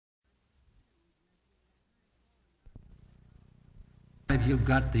if you've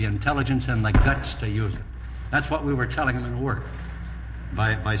got the intelligence and the guts to use it. That's what we were telling them in work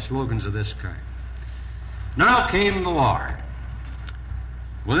by slogans of this kind. Now came the war.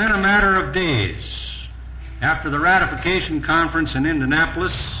 Within a matter of days, after the ratification conference in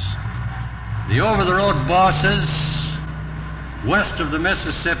Indianapolis, the over-the-road bosses west of the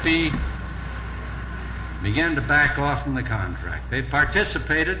Mississippi began to back off from the contract. They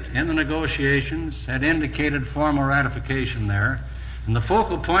participated in the negotiations, had indicated formal ratification there, and the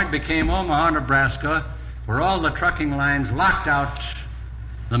focal point became Omaha, Nebraska, where all the trucking lines locked out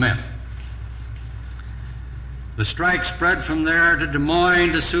the men. The strike spread from there to Des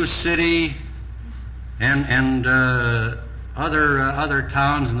Moines, to Sioux City, and other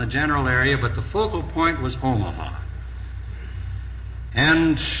towns in the general area, but the focal point was Omaha.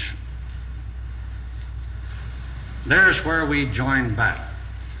 And there's where we joined battle.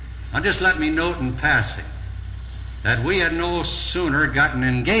 Now just let me note in passing that we had no sooner gotten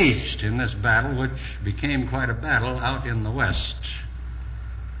engaged in this battle, which became quite a battle out in the West,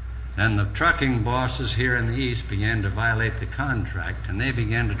 than the trucking bosses here in the East began to violate the contract, and they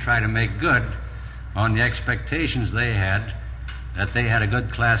began to try to make good on the expectations they had that they had a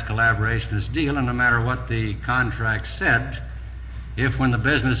good class collaborationist deal, and no matter what the contract said, if when the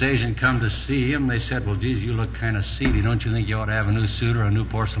business agent come to see him, they said, well, geez, you look kind of seedy. Don't you think you ought to have a new suit or a new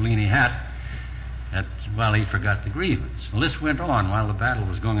porcelainy hat? Well, he forgot the grievance. Well, this went on while the battle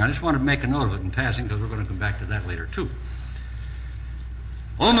was going on. I just wanted to make a note of it in passing because we're going to come back to that later, too.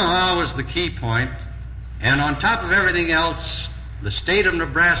 Omaha was the key point, and on top of everything else, the state of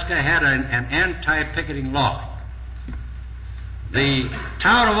Nebraska had an anti-picketing law. The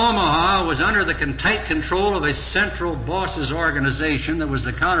town of Omaha was under the tight control of a central bosses organization that was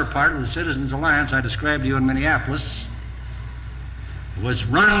the counterpart of the Citizens Alliance I described to you in Minneapolis. It was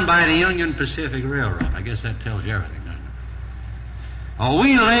run by the Union Pacific Railroad. I guess that tells you everything, doesn't it? Oh,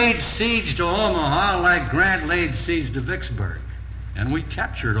 we laid siege to Omaha like Grant laid siege to Vicksburg. And we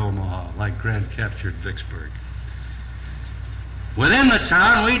captured Omaha like Grant captured Vicksburg. Within the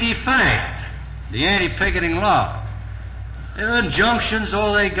town, we defied the anti-picketing law. Injunctions,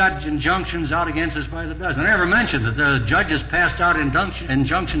 they got injunctions out against us by the dozen. I never mentioned that the judges passed out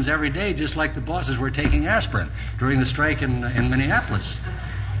injunctions every day, just like the bosses were taking aspirin during the strike in Minneapolis.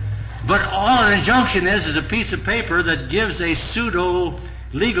 But all an injunction is a piece of paper that gives a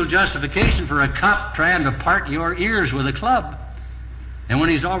pseudo-legal justification for a cop trying to part your ears with a club. And when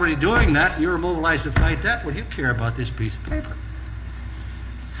he's already doing that, and you're mobilized to fight that, what do you care about this piece of paper?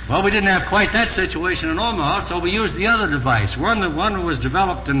 Well, we didn't have quite that situation in Omaha, so we used the other device. One that was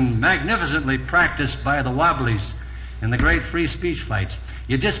developed and magnificently practiced by the Wobblies in the great free speech fights.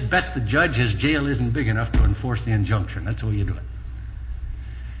 You just bet the judge his jail isn't big enough to enforce the injunction. That's the way you do it.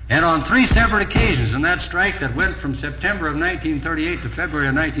 And on 3 separate occasions in that strike that went from September of 1938 to February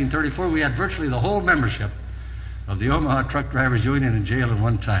of 1934, we had virtually the whole membership of the Omaha Truck Drivers Union in jail at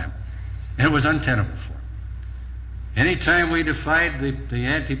one time. And it was untenable for them. Any time we defied the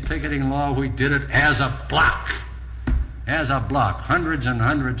anti-picketing law, we did it as a block. As a block, hundreds and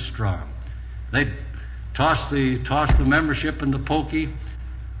hundreds strong. They'd toss the membership in the pokey,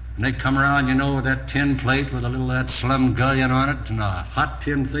 and they'd come around, with that tin plate with a little of that slum gullion on it, and a hot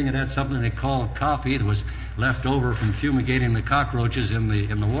tin thing that had something they called coffee that was left over from fumigating the cockroaches in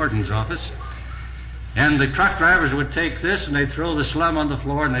the warden's office. And the truck drivers would take this and they'd throw the slum on the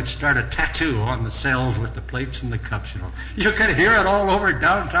floor and they'd start a tattoo on the cells with the plates and the cups, You could hear it all over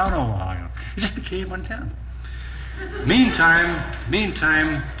downtown Omaha, It just became untenable.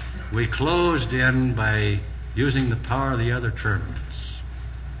 Meantime, we closed in by using the power of the other terminals.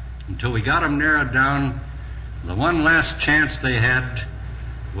 Until we got them narrowed down, the one last chance they had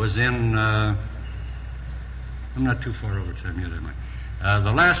was in, I'm not too far over time yet, am I?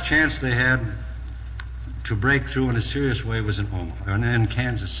 The last chance they had to break through in a serious way was in Omaha, and in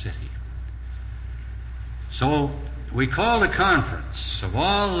Kansas City. So we called a conference of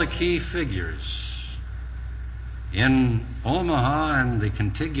all the key figures in Omaha and the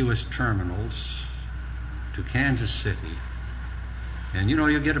contiguous terminals to Kansas City. And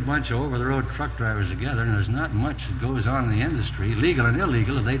you get a bunch of over-the-road truck drivers together, and there's not much that goes on in the industry, legal and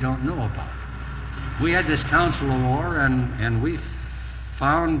illegal, that they don't know about. We had this council of war, and we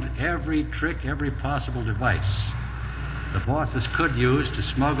found every trick, every possible device the bosses could use to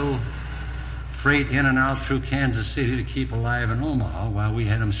smuggle freight in and out through Kansas City to keep alive in Omaha while we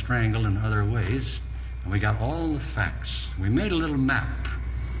had them strangled in other ways. And we got all the facts. We made a little map.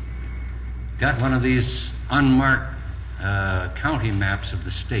 Got one of these unmarked county maps of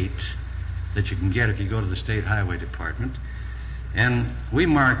the state that you can get if you go to the State Highway Department. And we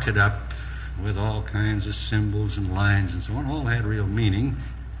marked it up with all kinds of symbols and lines and so on, all had real meaning,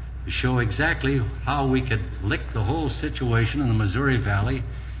 to show exactly how we could lick the whole situation in the Missouri Valley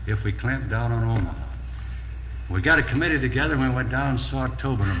if we clamped down on Omaha. We got a committee together and we went down and saw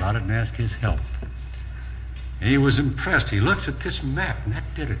Tobin about it and asked his help. And he was impressed. He looked at this map, and that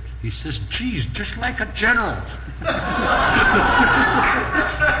did it. He says, geez, just like a general.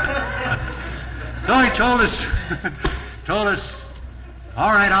 So he told us,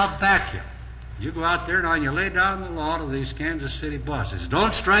 all right, I'll back you. You go out there now and you lay down the law to these Kansas City bosses.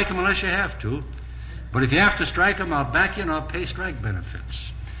 Don't strike them unless you have to. But if you have to strike them, I'll back you and I'll pay strike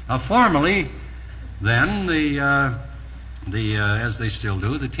benefits. Now, formally, then, as they still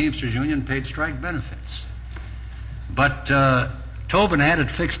do, the Teamsters Union paid strike benefits. But Tobin had it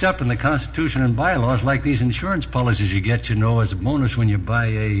fixed up in the Constitution and bylaws like these insurance policies you get, as a bonus when you buy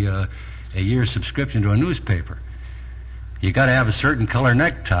a year's subscription to a newspaper. You got to have a certain color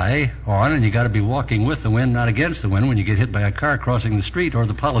necktie on, and you got to be walking with the wind, not against the wind, when you get hit by a car crossing the street, or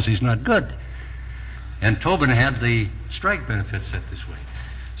the policy's not good. And Tobin had the strike benefits set this way.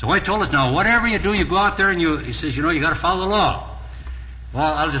 So he told us, now, whatever you do, you go out there and he says, you got to follow the law.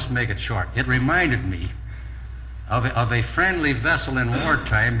 Well, I'll just make it short. It reminded me of a friendly vessel in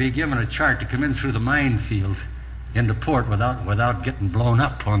wartime be given a chart to come in through the minefield into port without getting blown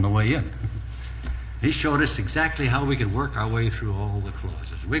up on the way in. He showed us exactly how we could work our way through all the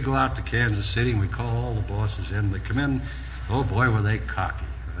clauses. We go out to Kansas City and we call all the bosses in. They come in. Oh, boy, were they cocky.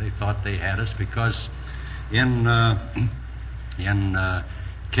 They thought they had us because in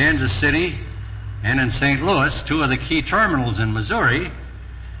Kansas City and in St. Louis, two of the key terminals in Missouri,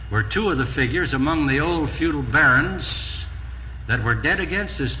 were two of the figures among the old feudal barons that were dead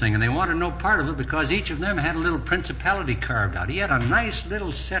against this thing, and they wanted no part of it because each of them had a little principality carved out. He had a nice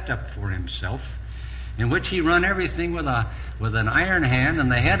little setup for himself in which he run everything with an iron hand, and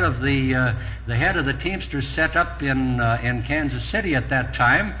the head of the Teamsters set up in Kansas City at that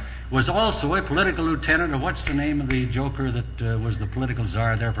time was also a political lieutenant of what's the name of the joker that was the political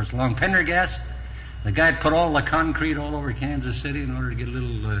czar there for so long, Pendergast. The guy put all the concrete all over Kansas City in order to get a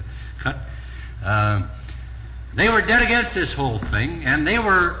little cut. They were dead against this whole thing, and they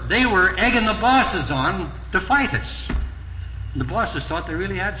were egging the bosses on to fight us. The bosses thought they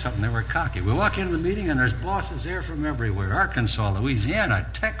really had something. They were cocky. We walk into the meeting, and there's bosses there from everywhere. Arkansas, Louisiana,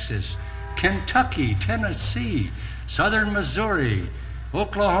 Texas, Kentucky, Tennessee, southern Missouri,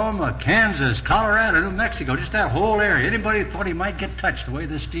 Oklahoma, Kansas, Colorado, New Mexico, just that whole area. Anybody thought he might get touched the way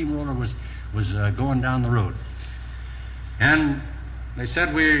this steamroller was going down the road. And they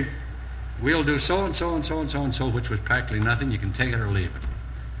said, we'll do so and so and so and so and so, which was practically nothing. You can take it or leave it.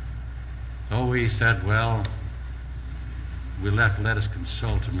 So we said, well, we'll have to let us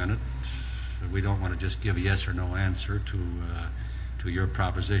consult a minute. We don't want to just give a yes or no answer to your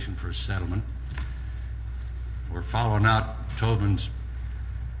proposition for a settlement. We're following out Tobin's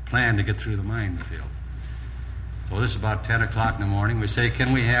plan to get through the minefield. So this is about 10 o'clock in the morning. We say,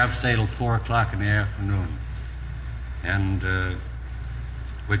 can we have, say, till 4 o'clock in the afternoon? And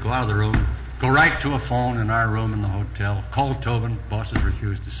we go out of the room, go right to a phone in our room in the hotel, call Tobin. Bosses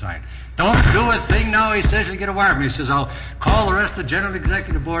refuse to sign. Don't do a thing now, he says, you'll get a wire from me. He says, I'll call the rest of the General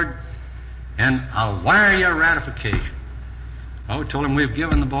Executive Board and I'll wire you a ratification. I told him we've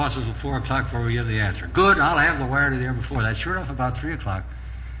given the bosses till 4 o'clock before we give the answer. Good, I'll have the wire to there before that. Sure enough, about 3 o'clock,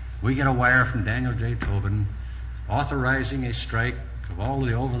 we get a wire from Daniel J. Tobin authorizing a strike of all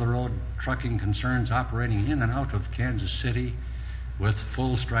the over-the-road trucking concerns operating in and out of Kansas City with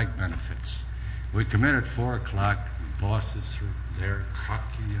full strike benefits. We come in at 4 o'clock. The bosses are there,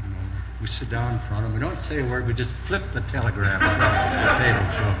 cocky, We sit down in front of them. We don't say a word. We just flip the telegram across the table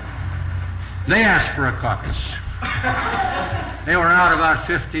to them. They asked for a caucus. They were out about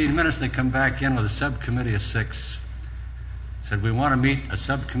 15 minutes. They come back in with a subcommittee of 6. Said, we want to meet a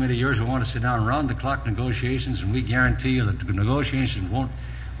subcommittee of yours. We want to sit down round-the-clock negotiations, and we guarantee you that the negotiations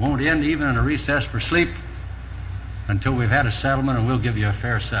won't end even in a recess for sleep until we've had a settlement, and we'll give you a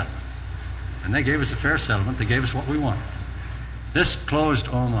fair settlement. And they gave us a fair settlement. They gave us what we wanted. This closed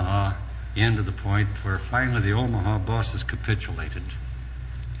Omaha in to the point where finally the Omaha bosses capitulated.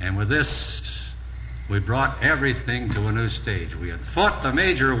 And with this, we brought everything to a new stage. We had fought the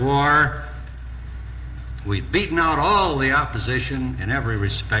major war. We'd beaten out all the opposition in every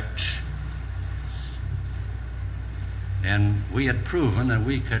respect. And we had proven that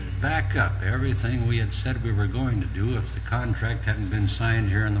we could back up everything we had said we were going to do if the contract hadn't been signed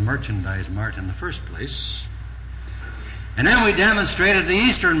here in the merchandise mart in the first place. And then we demonstrated to the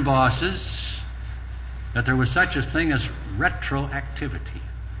Eastern bosses that there was such a thing as retroactivity.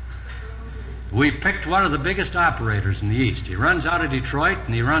 We picked one of the biggest operators in the East. He runs out of Detroit,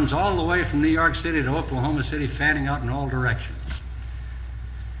 and he runs all the way from New York City to Oklahoma City, fanning out in all directions.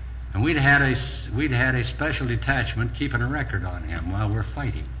 And we'd had a special detachment keeping a record on him while we're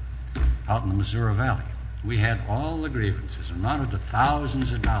fighting out in the Missouri Valley. We had all the grievances, amounted to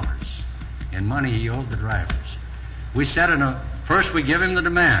thousands of dollars in money he owed the drivers. We said first we give him the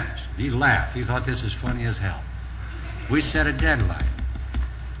demands. He laughed. He thought this is funny as hell. We set a deadline.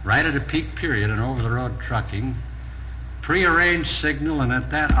 Right at a peak period in over-the-road trucking, prearranged signal, and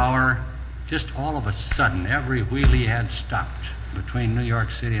at that hour, just all of a sudden, every wheelie had stopped between New York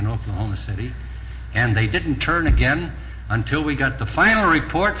City and Oklahoma City, and they didn't turn again until we got the final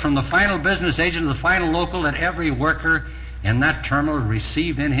report from the final business agent of the final local that every worker in that terminal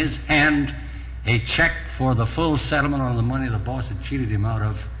received in his hand a check for the full settlement on the money the boss had cheated him out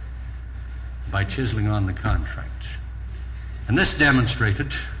of by chiseling on the contract. And this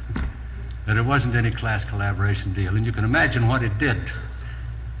demonstrated that it wasn't any class collaboration deal, and you can imagine what it did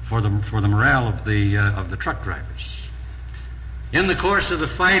for the morale of the truck drivers. In the course of the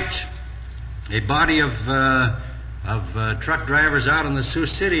fight, a body of truck drivers out in the Sioux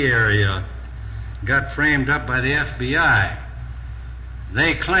City area got framed up by the FBI.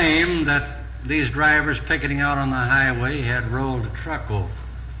 They claimed that these drivers picketing out on the highway had rolled a truck over.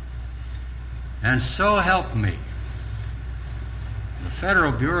 And so help me, the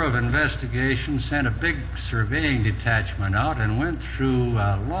Federal Bureau of Investigation sent a big surveying detachment out and went through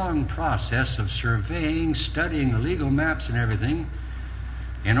a long process of surveying, studying the legal maps and everything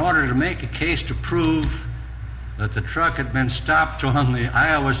in order to make a case to prove that the truck had been stopped on the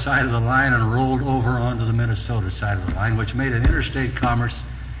Iowa side of the line and rolled over onto the Minnesota side of the line, which made it interstate commerce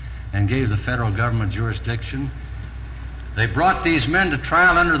and gave the federal government jurisdiction. They brought these men to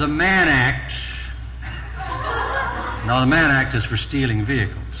trial under the Mann Act. Now, the Mann Act is for stealing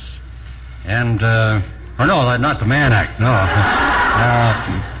vehicles. And, or no, not the Mann Act, no.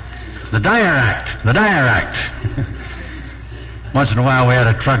 The Dyer Act. The Dyer Act. Once in a while we had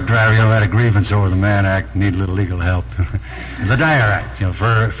a truck driver, had a grievance over the Mann Act, need a little legal help. The Dyer Act,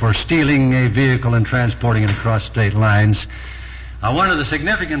 for stealing a vehicle and transporting it across state lines. One of the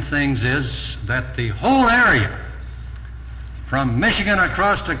significant things is that the whole area, from Michigan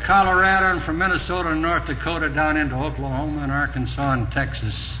across to Colorado and from Minnesota and North Dakota down into Oklahoma and Arkansas and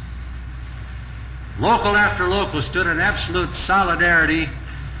Texas, local after local stood in absolute solidarity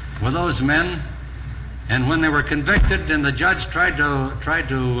with those men. And when they were convicted and the judge tried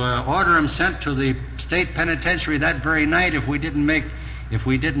to order them sent to the state penitentiary that very night if we didn't make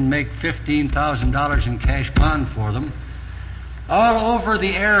 $15,000 in cash bond for them, all over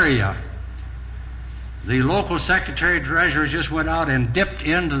the area, the local secretary treasurer just went out and dipped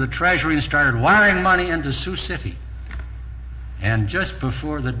into the treasury and started wiring money into Sioux City. And just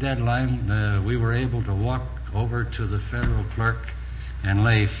before the deadline, we were able to walk over to the federal clerk and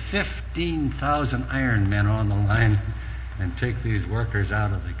lay 15,000 iron men on the line and take these workers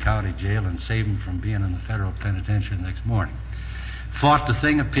out of the county jail and save them from being in the federal penitentiary the next morning. Fought the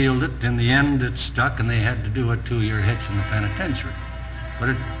thing, appealed it. In the end, it stuck, and they had to do a 2-year hitch in the penitentiary.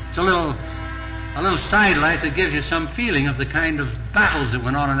 But it's a little sidelight that gives you some feeling of the kind of battles that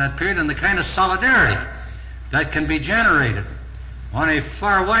went on in that period and the kind of solidarity that can be generated on a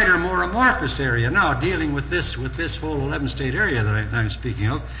far wider, more amorphous area now dealing with this whole 11-state area that I'm speaking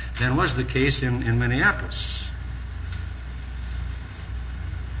of than was the case in Minneapolis.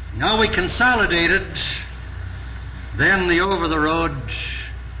 Now we consolidated then the over-the-road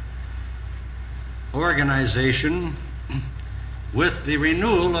organization with the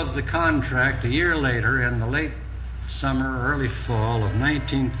renewal of the contract a year later in the late summer, early fall of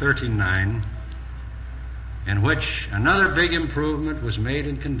 1939, in which another big improvement was made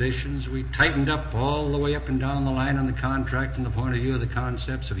in conditions. We tightened up all the way up and down the line on the contract from the point of view of the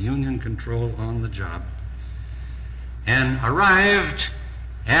concepts of union control on the job, and arrived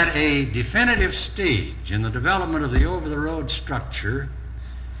at a definitive stage in the development of the over-the-road structure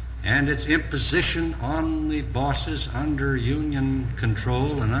and its imposition on the bosses under union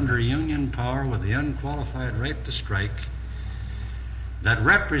control and under union power with the unqualified right to strike, that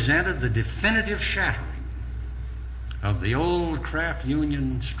represented the definitive shattering of the old craft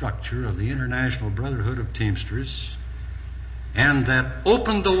union structure of the International Brotherhood of Teamsters, and that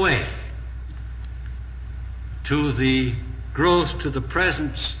opened the way to the growth to the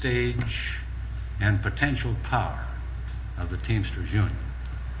present stage and potential power of the Teamsters Union.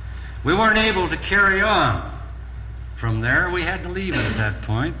 We weren't able to carry on from there. We had to leave it at that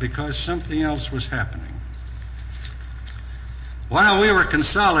point because something else was happening. While we were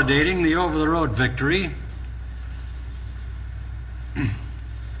consolidating the over-the-road victory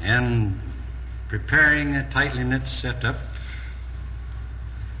and preparing a tightly knit setup,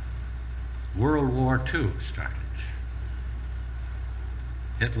 World War II started.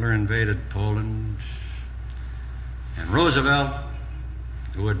 Hitler invaded Poland, and Roosevelt,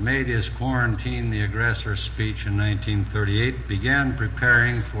 who had made his quarantine the aggressor speech in 1938, began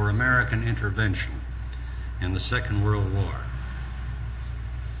preparing for American intervention in the Second World War.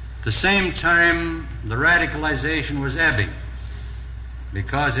 At the same time, the radicalization was ebbing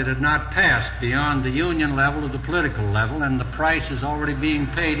because it had not passed beyond the union level to the political level, and the price is already being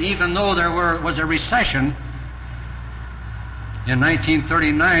paid, even though there was a recession in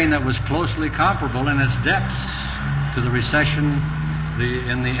 1939 that was closely comparable in its depths to the recession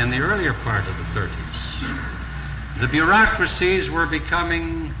in the earlier part of the 30s. The bureaucracies were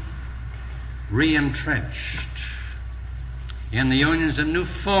becoming re-entrenched. In the unions, a new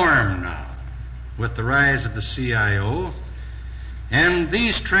form now, with the rise of the CIO, and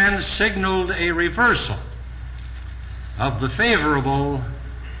these trends signaled a reversal of the favorable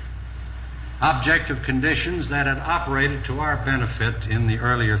objective conditions that had operated to our benefit in the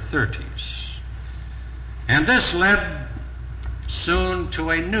earlier 30s. And this led soon to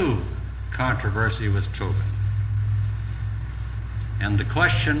a new controversy with Tobin. And the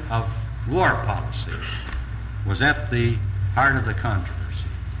question of war policy was at the heart of the controversy.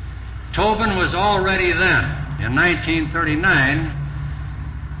 Tobin was already then, in 1939,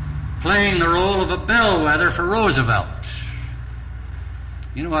 playing the role of a bellwether for Roosevelt.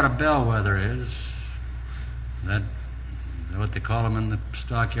 You know what a bellwether is? That, what they call them in the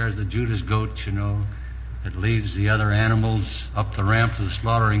stockyards, the Judas goat, you know, that leads the other animals up the ramp to the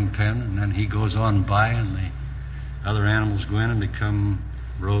slaughtering pen, and then he goes on by, and the other animals go in and become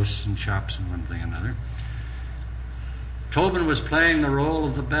roasts and chops and one thing and another. Tobin was playing the role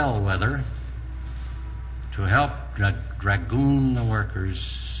of the bellwether to help dragoon the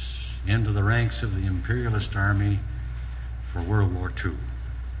workers into the ranks of the imperialist army for World War II.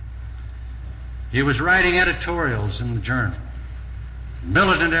 He was writing editorials in the journal,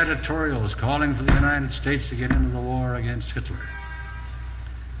 militant editorials calling for the United States to get into the war against Hitler,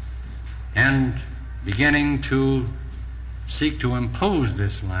 and beginning to seek to impose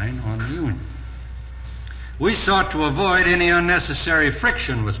this line on the Union. We sought to avoid any unnecessary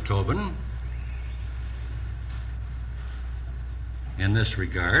friction with Tobin in this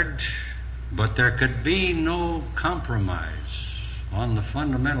regard, but there could be no compromise on the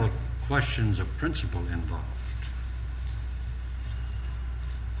fundamental questions of principle involved.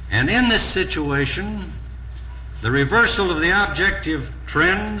 And in this situation, the reversal of the objective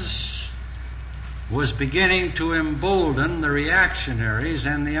trends was beginning to embolden the reactionaries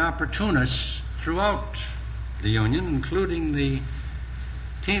and the opportunists throughout the Union, including the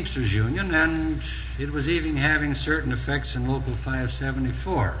Teamsters Union, and it was even having certain effects in Local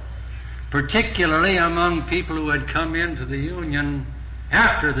 574, particularly among people who had come into the Union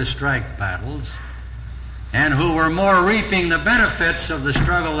after the strike battles and who were more reaping the benefits of the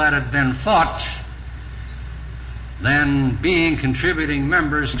struggle that had been fought than being contributing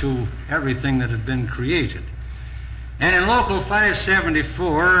members to everything that had been created. And in Local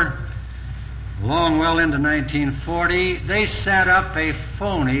 574, long well into 1940, they set up a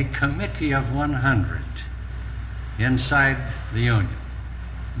phony Committee of 100 inside the Union,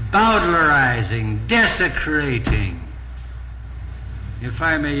 bowdlerizing, desecrating, if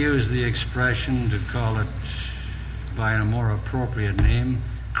I may use the expression to call it by a more appropriate name,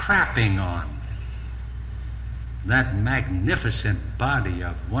 crapping on that magnificent body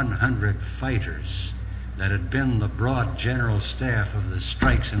of 100 fighters that had been the broad general staff of the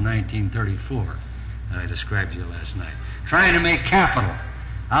strikes in 1934 that I described to you last night, trying to make capital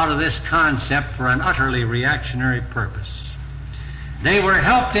out of this concept for an utterly reactionary purpose. They were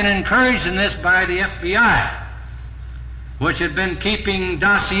helped and encouraged in this by the FBI, which had been keeping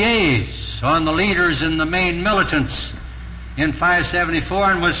dossiers on the leaders and the main militants in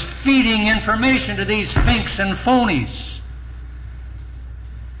 574 and was feeding information to these finks and phonies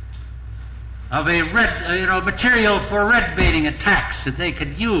of a material for red baiting attacks that they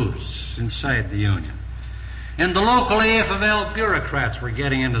could use inside the Union. And the local AFL bureaucrats were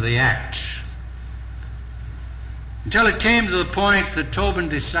getting into the act, until it came to the point that Tobin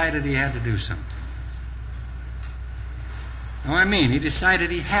decided he had to do something. He decided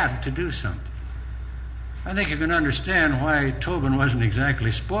he had to do something. I think you can understand why Tobin wasn't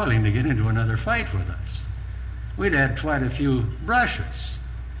exactly spoiling to get into another fight with us. We'd had quite a few brushes,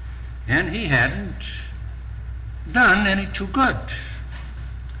 and he hadn't done any too good.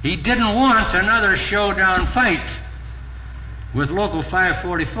 He didn't want another showdown fight with Local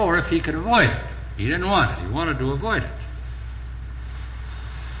 544 if he could avoid it. He didn't want it. He wanted to avoid it.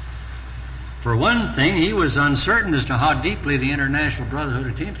 For one thing, he was uncertain as to how deeply the International Brotherhood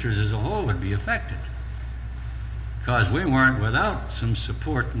of Teamsters as a whole would be affected, because we weren't without some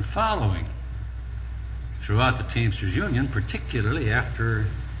support and following throughout the Teamsters Union, particularly after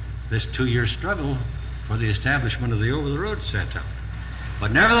this 2-year struggle for the establishment of the over-the-road setup.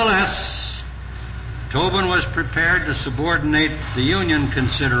 But nevertheless, Tobin was prepared to subordinate the Union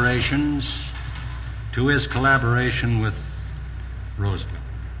considerations to his collaboration with Roosevelt.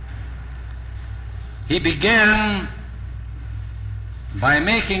 He began by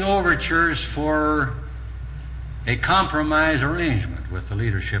making overtures for a compromise arrangement with the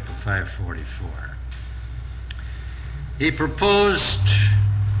leadership of 544. He proposed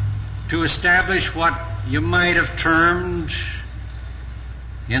to establish what you might have termed,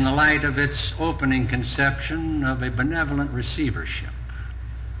 in the light of its opening conception, of a benevolent receivership.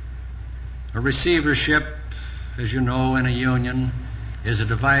 A receivership, as you know, in a union, is a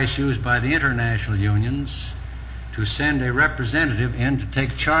device used by the international unions to send a representative in to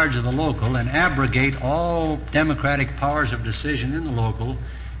take charge of the local and abrogate all democratic powers of decision in the local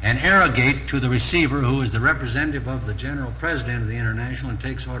and arrogate to the receiver, who is the representative of the general president of the international and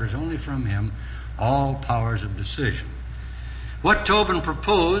takes orders only from him, all powers of decision. What Tobin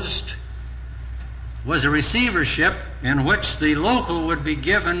proposed was a receivership in which the local would be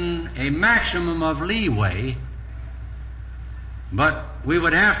given a maximum of leeway, but we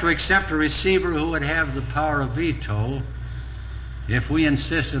would have to accept a receiver who would have the power of veto if we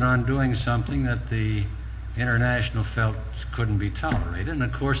insisted on doing something that the international felt couldn't be tolerated. And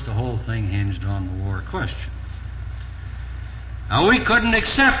of course the whole thing hinged on the war question. Now, we couldn't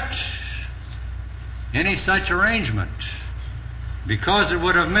accept any such arrangement because it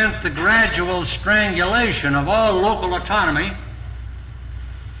would have meant the gradual strangulation of all local autonomy.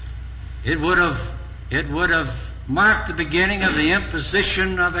 It would have marked the beginning of the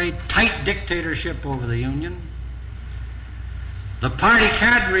imposition of a tight dictatorship over the Union. The party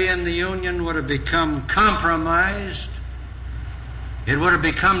cadre in the Union would have become compromised. It would have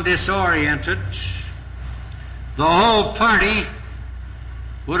become disoriented. The whole party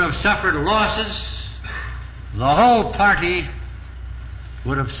would have suffered losses. The whole party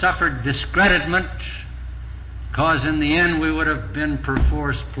would have suffered discreditment, because in the end we would have been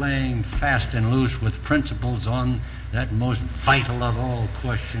perforce playing fast and loose with principles on that most vital of all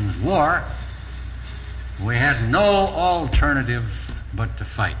questions, war. We had no alternative but to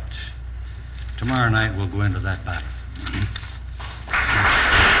fight. Tomorrow night we'll go into that battle.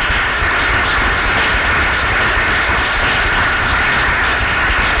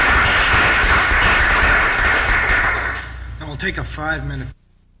 And we'll take a 5-minute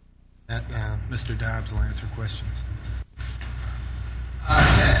that Mr. Dobbs will answer questions.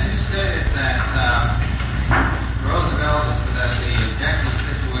 Yes, you stated that Roosevelt said that the objective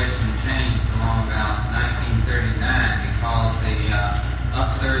situation changed along about 1939 because the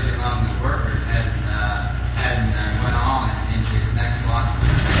upsurge among the workers hadn't went on into its next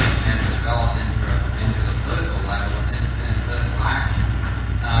logical stage and developed into the political level and into political action.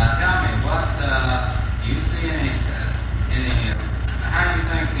 Tell me, what do you see any how do you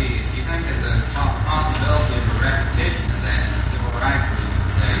think there's a possibility of a repetition of that in the civil rights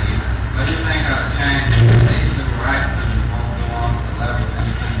movement today? What do you think of a change in the civil rights movement won't go on to the level of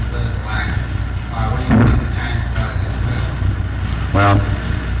independent political action? What do you think the change about it will? Well,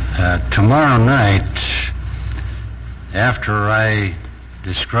 tomorrow night, after I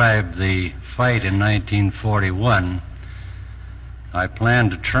describe the fight in 1941, I plan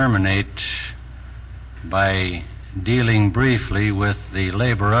to terminate by dealing briefly with the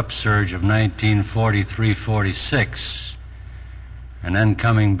labor upsurge of 1943-46, and then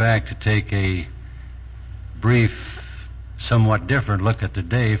coming back to take a brief, somewhat different look at the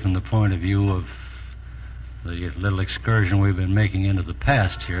day from the point of view of the little excursion we've been making into the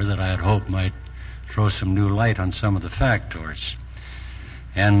past here that I had hoped might throw some new light on some of the factors.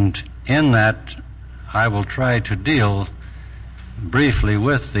 And in that, I will try to deal briefly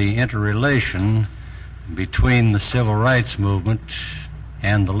with the interrelation between the civil rights movement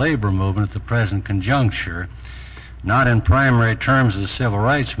and the labor movement at the present conjuncture, not in primary terms of the civil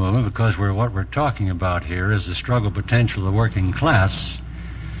rights movement, because what we're talking about here is the struggle potential of the working class,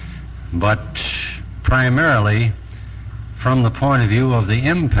 but primarily from the point of view of the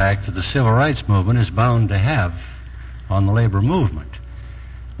impact that the civil rights movement is bound to have on the labor movement.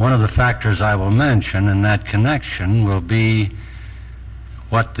 One of the factors I will mention in that connection will be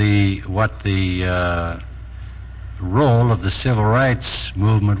what the role of the civil rights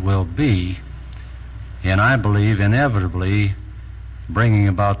movement will be in, I believe, inevitably bringing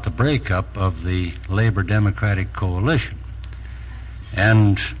about the breakup of the Labor Democratic Coalition.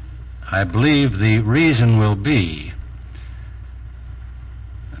 And I believe the reason will be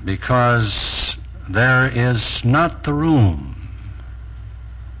because there is not the room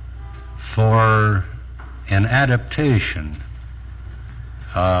for an adaptation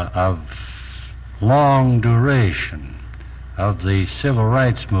of long duration of the civil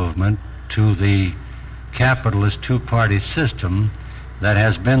rights movement to the capitalist two-party system that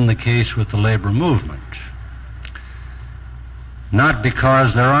has been the case with the labor movement. Not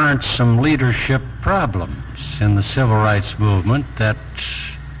because there aren't some leadership problems in the civil rights movement that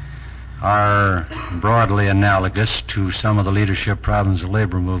are broadly analogous to some of the leadership problems of the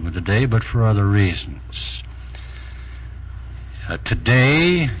labor movement today, but for other reasons.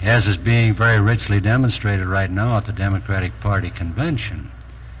 Today, as is being very richly demonstrated right now at the Democratic Party convention,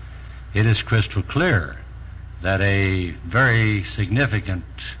 it is crystal clear that a very significant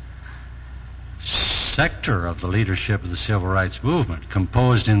sector of the leadership of the civil rights movement,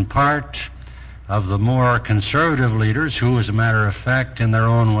 composed in part of the more conservative leaders who, as a matter of fact, in their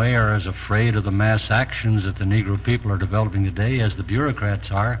own way are as afraid of the mass actions that the Negro people are developing today as the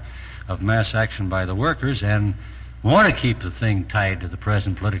bureaucrats are of mass action by the workers, and want to keep the thing tied to the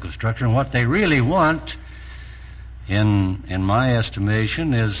present political structure. And what they really want, in my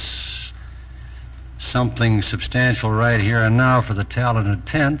estimation, is something substantial right here and now for the talented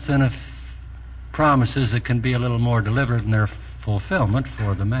tenth, and if promises that can be a little more deliberate in their fulfillment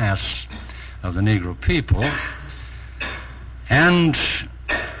for the mass of the Negro people, and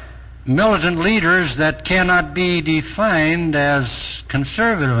militant leaders that cannot be defined as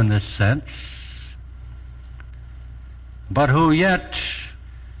conservative in this sense, but who yet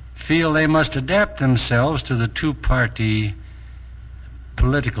feel they must adapt themselves to the two-party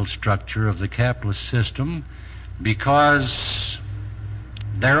political structure of the capitalist system because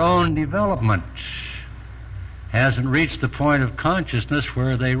their own development hasn't reached the point of consciousness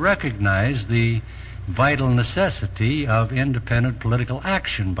where they recognize the vital necessity of independent political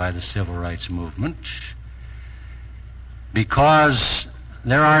action by the civil rights movement, because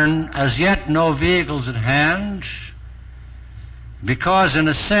there are as yet no vehicles at hand, because in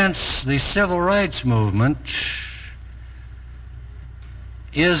a sense the civil rights movement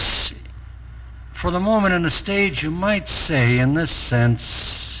is, for the moment, in a stage, you might say, in this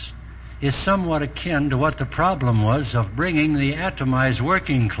sense, is somewhat akin to what the problem was of bringing the atomized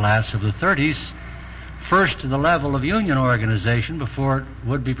working class of the 30s first to the level of union organization before it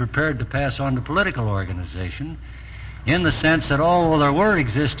would be prepared to pass on to political organization, in the sense that although there were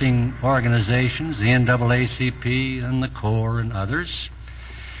existing organizations, the NAACP and the CORE and others,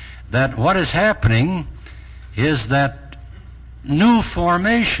 that what is happening is that new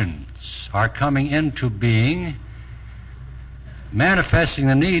formations are coming into being, manifesting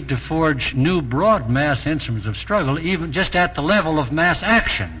the need to forge new broad mass instruments of struggle, even just at the level of mass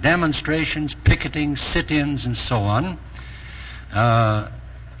action, demonstrations, picketing, sit-ins, and so on,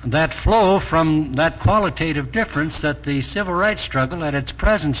 that flow from that qualitative difference that the civil rights struggle at its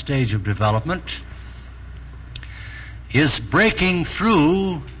present stage of development is breaking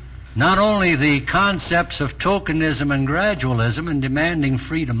through not only the concepts of tokenism and gradualism and demanding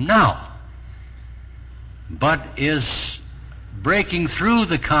freedom now, but is breaking through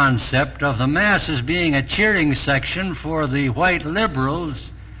the concept of the masses being a cheering section for the white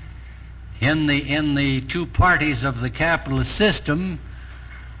liberals in the two parties of the capitalist system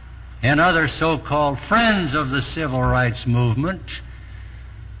and other so-called friends of the civil rights movement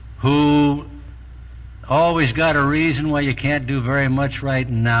who always got a reason why you can't do very much right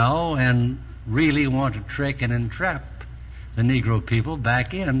now and really want to trick and entrap the Negro people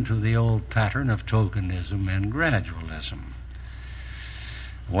back into the old pattern of tokenism and gradualism.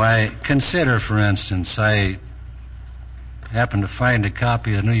 Why, consider, for instance, I happened to find a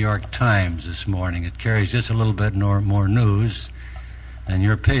copy of the New York Times this morning. It carries just a little bit more news than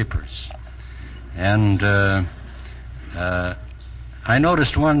your papers. And I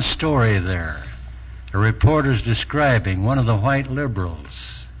noticed one story there. A reporter's describing one of the white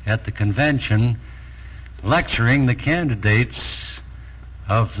liberals at the convention lecturing the candidates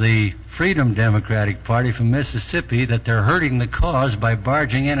of the Freedom Democratic Party from Mississippi that they're hurting the cause by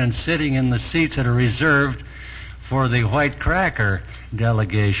barging in and sitting in the seats that are reserved for the white cracker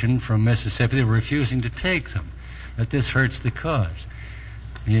delegation from Mississippi. They're refusing to take them, that this hurts the cause.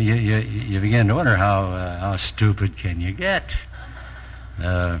 You begin to wonder how stupid can you get?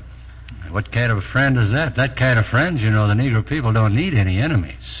 What kind of a friend is that? That kind of friends, you know, the Negro people don't need any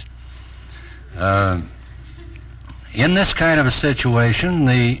enemies. In this kind of a situation,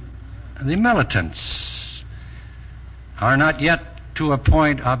 the militants are not yet to a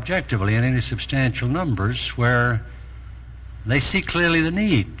point objectively in any substantial numbers where they see clearly the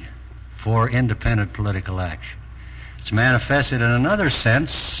need for independent political action. It's manifested in another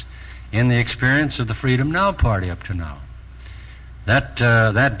sense in the experience of the Freedom Now Party up to now. That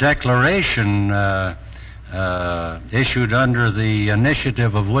declaration issued under the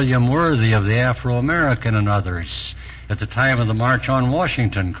initiative of William Worthy of the Afro-American and others at the time of the March on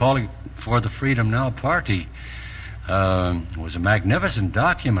Washington, calling for the Freedom Now Party, was a magnificent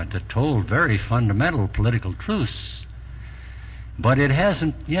document that told very fundamental political truths. But it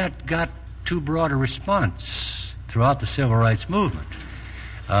hasn't yet got too broad a response throughout the civil rights movement.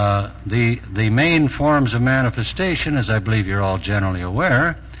 The main forms of manifestation, as I believe you're all generally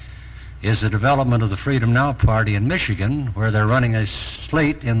aware, is the development of the Freedom Now Party in Michigan, where they're running a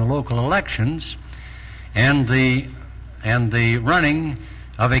slate in the local elections, and the running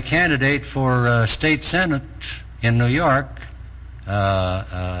of a candidate for state senate in New York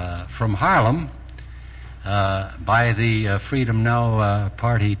from Harlem by the Freedom Now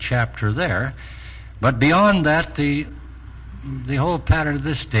Party chapter there. But beyond that, the whole pattern of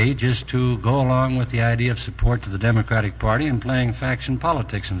this stage is to go along with the idea of support to the Democratic Party and playing faction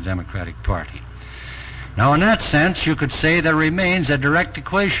politics in the Democratic Party. Now, in that sense, you could say there remains a direct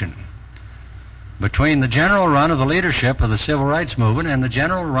equation between the general run of the leadership of the civil rights movement and the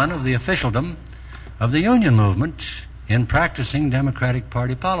general run of the officialdom of the union movement in practicing Democratic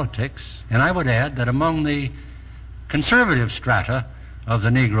Party politics. And I would add that among the conservative strata of the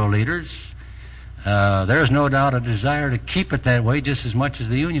Negro leaders, there is no doubt a desire to keep it that way just as much as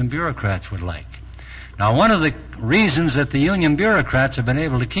the union bureaucrats would like. Now, one of the reasons that the union bureaucrats have been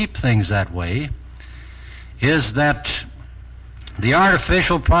able to keep things that way is that the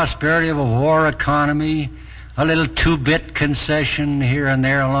artificial prosperity of a war economy, a little 2-bit concession here and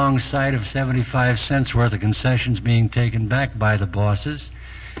there alongside of 75 cents worth of concessions being taken back by the bosses,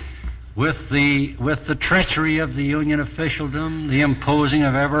 with the treachery of the union officialdom, the imposing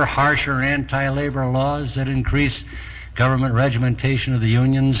of ever harsher anti-labor laws that increase government regimentation of the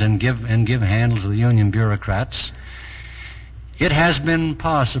unions and give handles to the union bureaucrats, it has been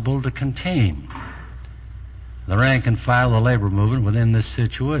possible to contain the rank and file of the labor movement within this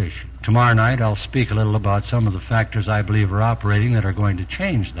situation. Tomorrow night I'll speak a little about some of the factors I believe are operating that are going to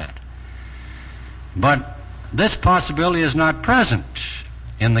change that. But this possibility is not present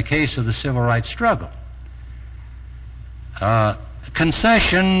in the case of the civil rights struggle.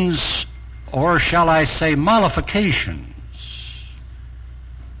 Concessions, or shall I say mollifications,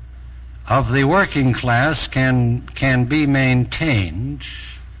 of the working class can be maintained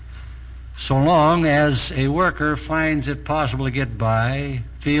so long as a worker finds it possible to get by,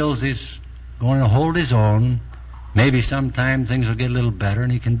 feels he's going to hold his own, maybe sometime things will get a little better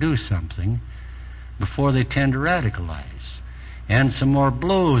and he can do something before they tend to radicalize. And some more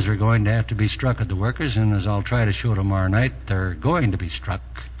blows are going to have to be struck at the workers, and as I'll try to show tomorrow night, they're going to be struck,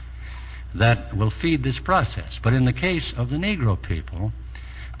 that will feed this process. But in the case of the Negro people,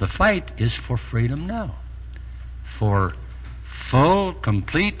 the fight is for freedom now, for full,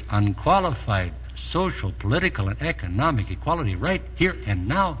 complete, unqualified social, political, and economic equality right here and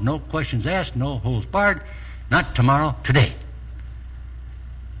now, no questions asked, no holds barred, not tomorrow, today.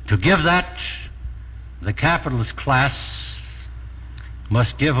 To give that, the capitalist class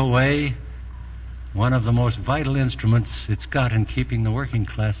must give away one of the most vital instruments it's got in keeping the working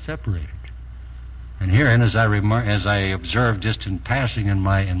class separated. And herein, as I observed just in passing in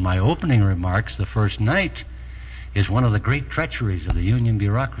my opening remarks the first night, is one of the great treacheries of the union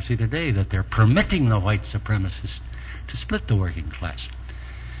bureaucracy today, that they're permitting the white supremacists to split the working class.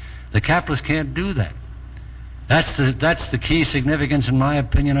 The capitalists can't do that. That's the key significance, in my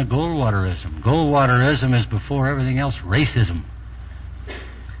opinion, of Goldwaterism. Goldwaterism is, before everything else, racism.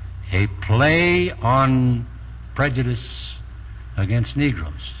 A play on prejudice against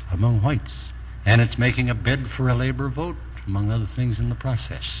Negroes among whites. And it's making a bid for a labor vote, among other things in the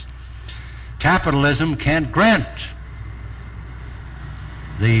process. Capitalism can't grant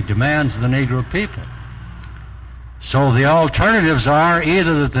the demands of the Negro people. So the alternatives are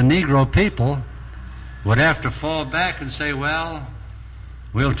either that the Negro people would have to fall back and say, well,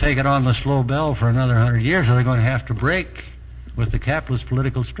 we'll take it on the slow bell for another 100 years, or they're going to have to break with the capitalist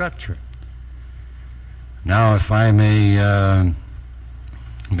political structure. Now, if I may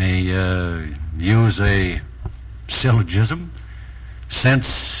use a syllogism,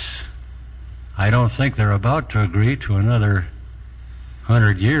 since I don't think they're about to agree to another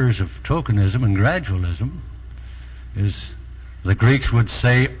 100 years of tokenism and gradualism, as the Greeks would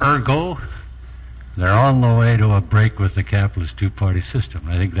say, ergo, they're on the way to a break with the capitalist two-party system.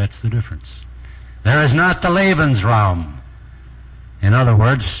 I think that's the difference. There is not the Lebensraum. In other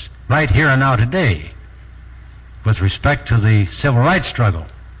words, right here and now today, with respect to the civil rights struggle,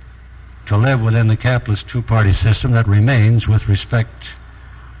 to live within the capitalist two-party system that remains with respect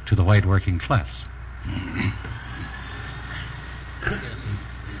to the white working class.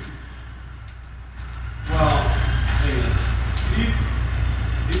 Well, the thing is, do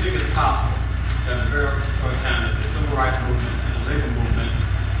you think it's possible that in a very short time that the civil rights movement and the labor movement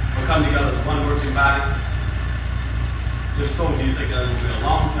will come together as one working body? If so, do you think that will be a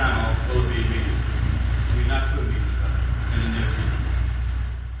long time or will it be immediate? We're not too immediate in the near future.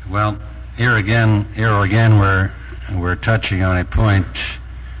 Well, here again, we're touching on a point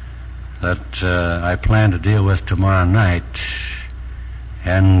that I plan to deal with tomorrow night,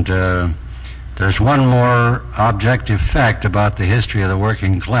 and there's one more objective fact about the history of the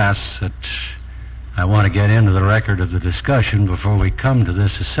working class that I want to get into the record of the discussion before we come to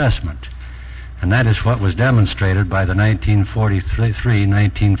this assessment, and that is what was demonstrated by the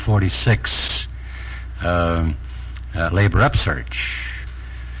 1943-1946 labor upsurge.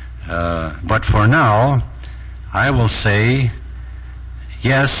 But for now, I will say,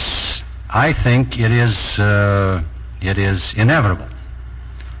 yes, I think it is inevitable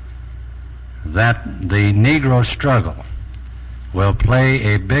that the Negro struggle will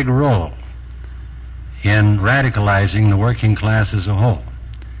play a big role in radicalizing the working class as a whole.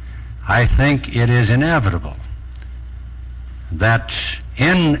 I think it is inevitable that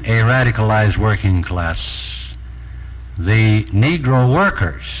in a radicalized working class, the Negro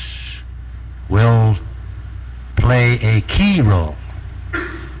workers will play a key role,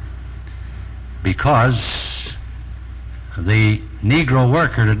 because the Negro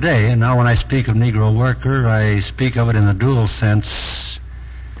worker today, and now when I speak of Negro worker, I speak of it in the dual sense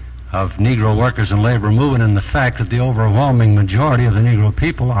of Negro workers and labor movement, and the fact that the overwhelming majority of the Negro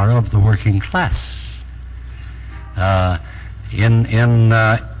people are of the working class.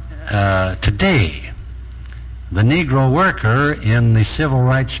 Today, the Negro worker in the civil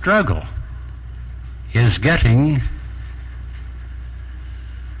rights struggle is getting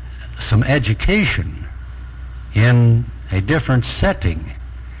some education in a different setting,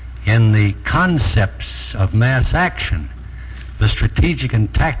 in the concepts of mass action, the strategic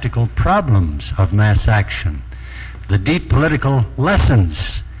and tactical problems of mass action, the deep political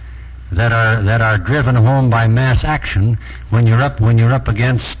lessons that are driven home by mass action when you're up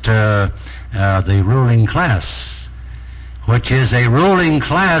against the ruling class, which is a ruling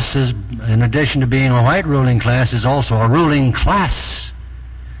class, is, in addition to being a white ruling class, is also a ruling class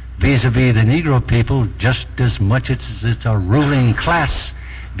vis-a-vis the Negro people, just as much as it's a ruling class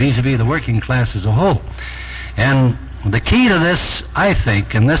vis-a-vis the working class as a whole. And the key to this, I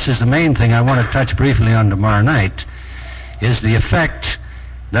think, and this is the main thing I want to touch briefly on tomorrow night, is the effect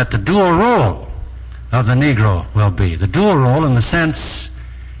that the dual role of the Negro will be. The dual role in the sense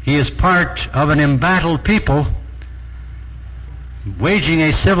he is part of an embattled people waging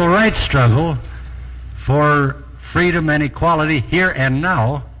a civil rights struggle for freedom and equality here and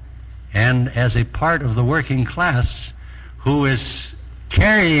now, and as a part of the working class who is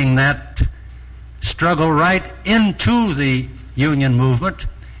carrying that struggle right into the union movement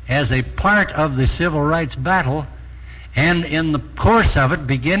as a part of the civil rights battle, and in the course of it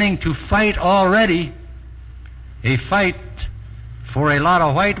beginning to fight already a fight for a lot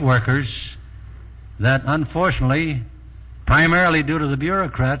of white workers that unfortunately, primarily due to the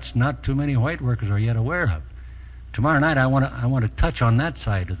bureaucrats, not too many white workers are yet aware of. Tomorrow night I want to touch on that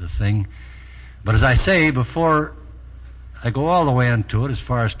side of the thing, but as I say, before I go all the way into it, as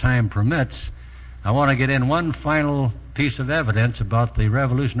far as time permits, I want to get in one final piece of evidence about the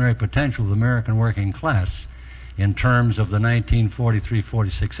revolutionary potential of the American working class in terms of the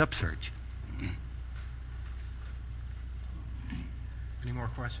 1943-46 upsurge. Any more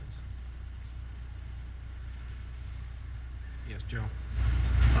questions? Yes, Joe.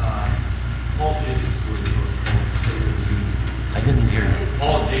 Paul Jacobs wrote a book called The State of the Union. I didn't hear you.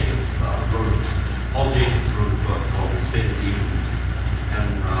 Paul Jacobs wrote a book called The State of the Union.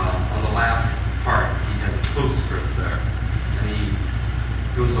 And on the last part, he has a postscript there. And he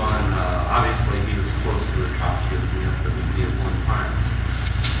goes on, obviously he was close to the Trotskyist and the SWP at one time.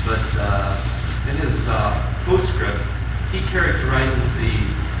 But in his postscript, he characterizes the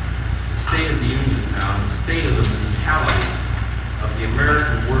state of the unions now, and the state of the mentality of the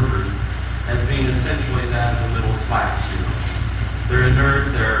American workers as being essentially that of the middle class, you know. They're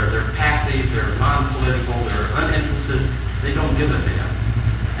inert, they're passive, they're non-political, they're uninterested, they don't give a damn.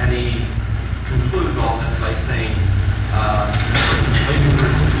 And he concludes all this by saying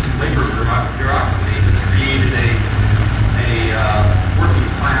labor bureaucracy has created a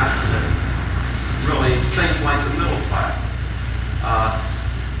working class that really thinks like the middle class.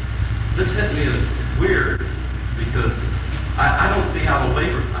 This hit me as weird because I don't see how the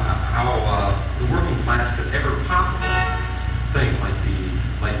labor, how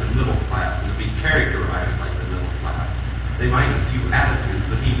class and to be characterized like the middle class. They might have a few attitudes,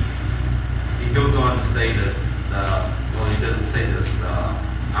 but he goes on to say that, well, he doesn't say this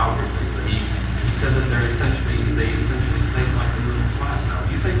outwardly, but he says that they essentially think like the middle class now.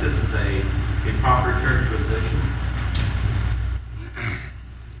 Do you think this is a proper characterization?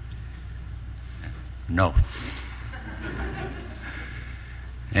 No.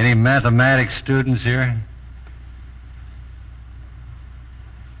 Any mathematics students here?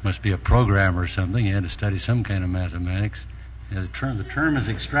 Must be a programmer or something. You had to study some kind of mathematics. Yeah, the term is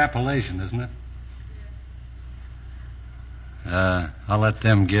extrapolation, isn't it? I'll let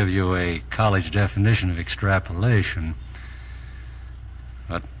them give you a college definition of extrapolation.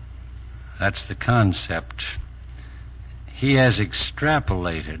 But that's the concept. He has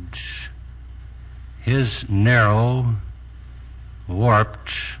extrapolated his narrow,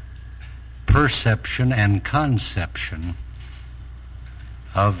 warped perception and conception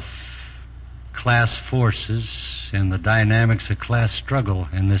of class forces and the dynamics of class struggle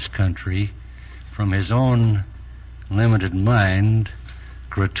in this country from his own limited mind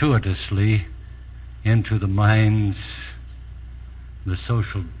gratuitously into the minds, the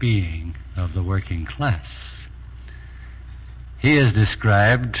social being of the working class. He has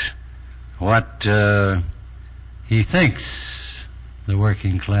described what he thinks the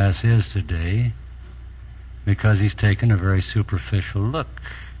working class is today because he's taken a very superficial look.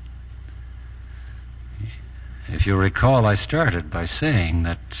 If you recall, I started by saying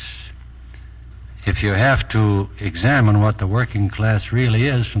that if you have to examine what the working class really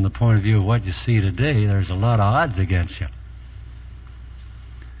is from the point of view of what you see today, there's a lot of odds against you.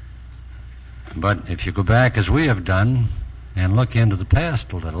 But if you go back as we have done and look into the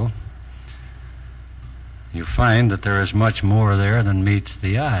past a little, you find that there is much more there than meets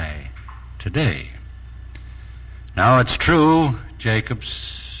the eye today. Now, it's true,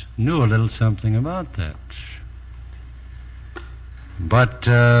 Jacobs knew a little something about that. But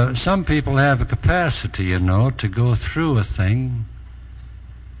some people have a capacity, to go through a thing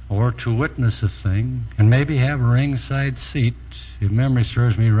or to witness a thing and maybe have a ringside seat. If memory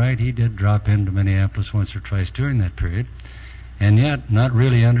serves me right, he did drop into Minneapolis once or twice during that period, and yet not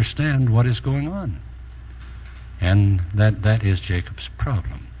really understand what is going on. And that is Jacob's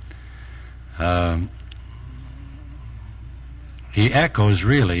problem. He echoes,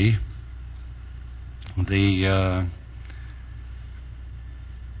 really, the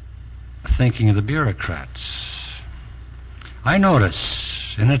thinking of the bureaucrats. I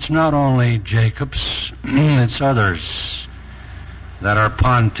notice, and it's not only Jacobs, it's others that are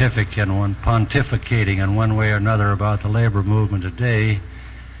pontificating in one way or another about the labor movement today.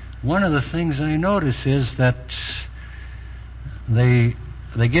 One of the things I notice is that they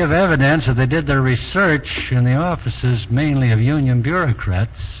give evidence that they did their research in the offices mainly of union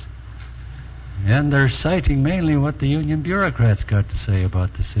bureaucrats, and they're citing mainly what the union bureaucrats got to say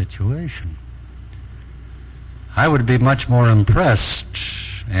about the situation. I would be much more impressed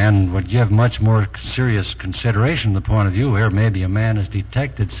and would give much more serious consideration the point of view where maybe a man has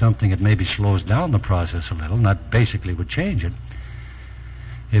detected something that maybe slows down the process a little, not basically would change it,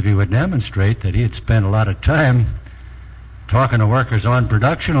 if he would demonstrate that he had spent a lot of time talking to workers on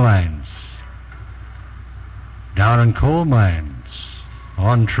production lines, down in coal mines,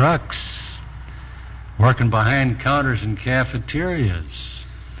 on trucks, working behind counters in cafeterias.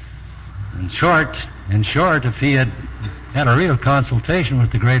 In short, if he had had a real consultation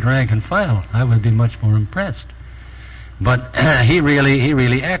with the great rank and file, I would be much more impressed. But he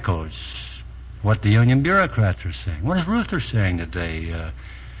really echoes what the union bureaucrats are saying. What is Ruther saying today?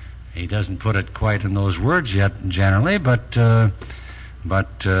 He doesn't put it quite in those words yet, generally, but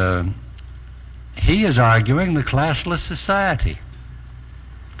he is arguing the classless society.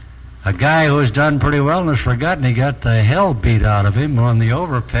 A guy who has done pretty well and has forgotten he got the hell beat out of him on the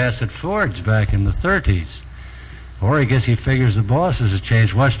overpass at Ford's back in the 30s. Or I guess he figures the bosses have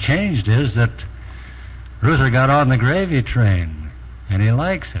changed. What's changed is that Ruther got on the gravy train, and he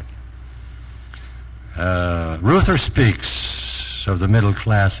likes it. Ruther speaks of the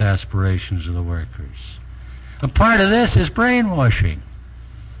middle-class aspirations of the workers. A part of this is brainwashing.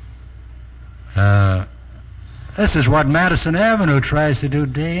 This is what Madison Avenue tries to do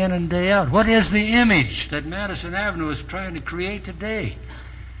day in and day out. What is the image that Madison Avenue is trying to create today?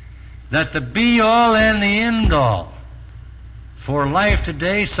 That the be-all and the end-all for life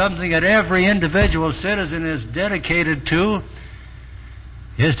today, something that every individual citizen is dedicated to,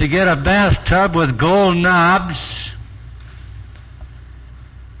 is to get a bathtub with gold knobs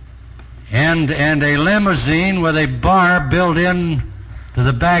and a limousine with a bar built in to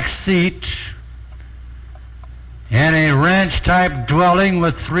the back seat, and a ranch-type dwelling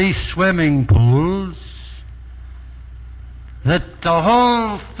with 3 swimming pools, that the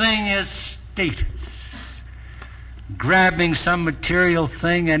whole thing is status, grabbing some material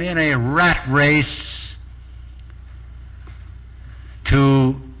thing and in a rat race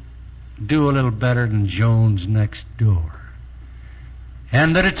to do a little better than Jones next door.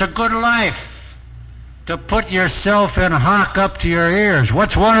 And that it's a good life to put yourself in hock up to your ears.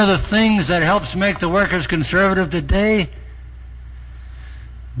 What's one of the things that helps make the workers conservative today?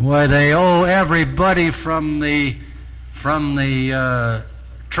 Why, they owe everybody from the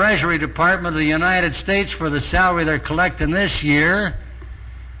Treasury Department of the United States for the salary they're collecting this year,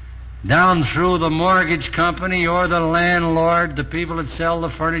 down through the mortgage company or the landlord, the people that sell the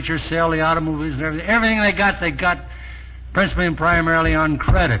furniture, sell the automobiles, and everything they got principally and primarily on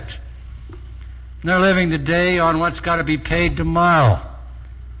credit. They're living today on what's got to be paid tomorrow.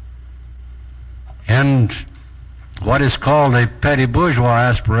 And what is called a petty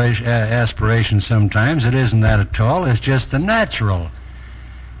bourgeois aspiration sometimes, it isn't that at all. It's just the natural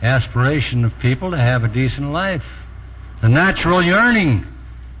aspiration of people to have a decent life. The natural yearning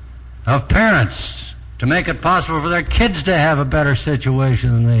of parents to make it possible for their kids to have a better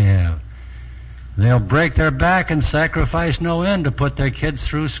situation than they have. They'll break their back and sacrifice no end to put their kids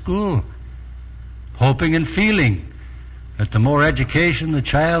through school, hoping and feeling that the more education the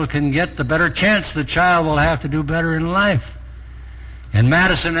child can get, the better chance the child will have to do better in life. And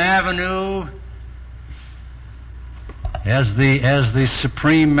Madison Avenue, as the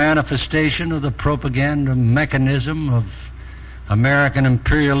supreme manifestation of the propaganda mechanism of American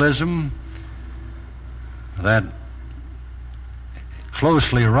imperialism that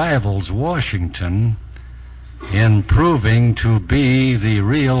closely rivals Washington in proving to be the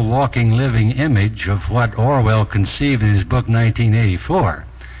real walking, living image of what Orwell conceived in his book 1984,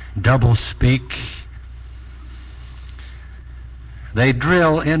 double-speak. They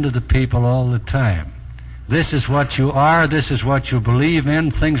drill into the people all the time. This is what you are, this is what you believe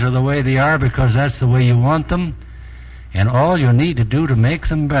in, things are the way they are because that's the way you want them, and all you need to do to make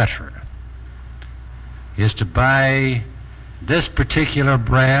them better is to buy this particular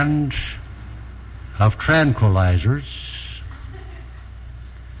brand of tranquilizers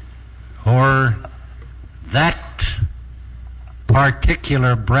or that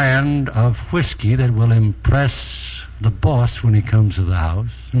particular brand of whiskey that will impress the boss when he comes to the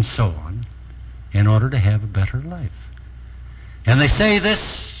house, and so on, in order to have a better life. And they say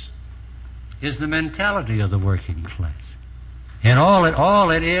this is the mentality of the working class. And all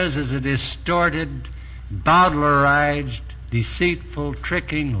it is a distorted, bowdlerized, deceitful,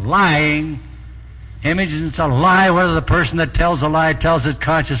 tricking, lying image. It's a lie whether the person that tells a lie tells it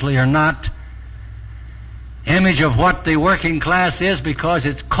consciously or not. Image of what the working class is because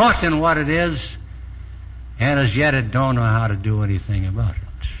it's caught in what it is, and as yet it don't know how to do anything about it.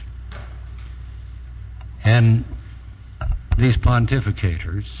 And these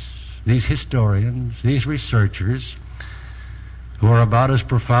pontificators, these historians, these researchers, who are about as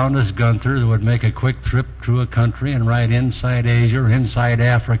profound as Gunther, that would make a quick trip through a country and write inside Asia or inside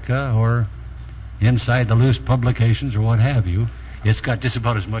Africa or inside the loose publications or what have you, it's got just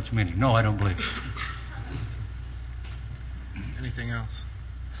about as much meaning. No, I don't believe it. Anything else?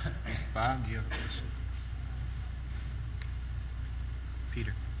 Bob, do you have a question?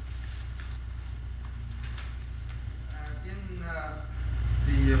 Peter.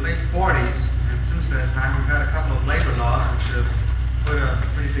 In the late 40s, and since that time, we've had a couple of labor laws which have put a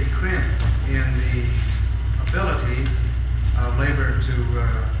pretty big crimp in the ability of labor to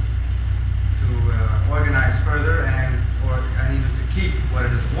organize further and even to keep what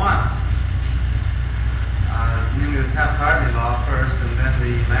it wants. Namely the Taft-Hartley law first, and then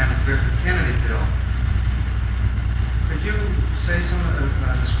the Landis-Griffith-Kennedy bill. Could you say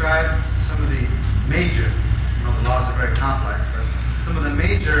describe some of the major, the laws are very complex, but some of the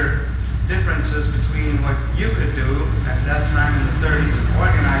major differences between what you could do at that time in the 30s in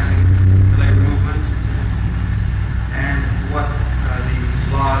organizing the labor movement and what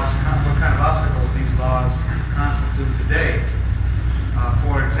these laws, what kind of obstacles these laws constitute today.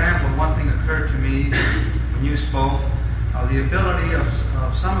 For example, one thing occurred to me when you spoke of the ability of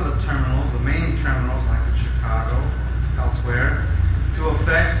some of the terminals, the main terminals like in Chicago, elsewhere, to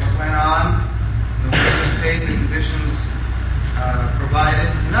affect what went on, the wages paid, the conditions provided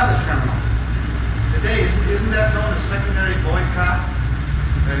in other terminals. Today, isn't that known as secondary boycott?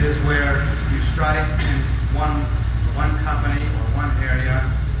 That is where you strike in one company or one area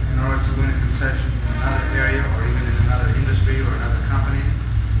in order to win a concession in another area or even in another industry or another company.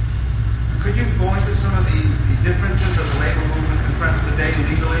 Could you go into some of the differences of the labor movement confronts today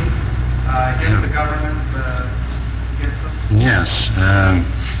legally against the government against them? Yes.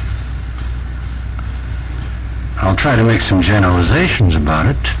 I'll try to make some generalizations about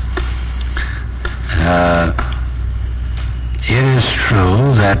it. It is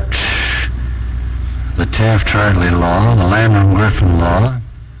true that the Taft-Hartley law, the Landrum-Griffin law,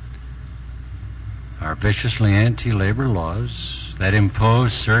 are viciously anti-labor laws that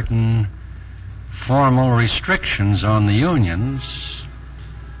impose certain formal restrictions on the unions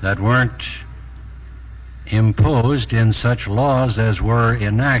that weren't imposed in such laws as were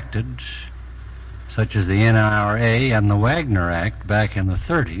enacted, such as the NRA and the Wagner Act back in the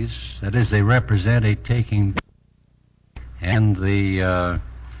 30s. That is, they represent a taking, and the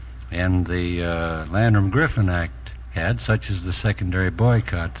Landrum-Griffin Act had, such as the secondary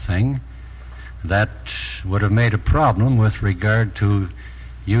boycott thing, that would have made a problem with regard to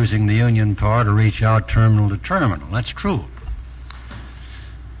using the union power to reach out terminal to terminal. That's true.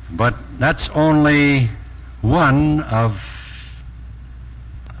 But that's only one of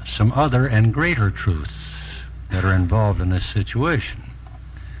some other and greater truths that are involved in this situation.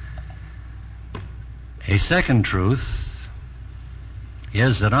 A second truth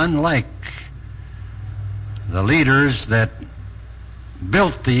is that unlike the leaders that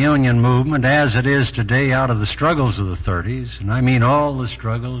built the union movement as it is today out of the struggles of the 30s, and I mean all the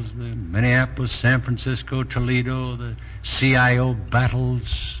struggles, the Minneapolis, San Francisco, Toledo, the CIO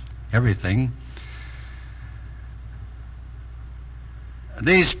battles, everything.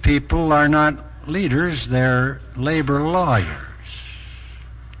 These people are not leaders, they're labor lawyers.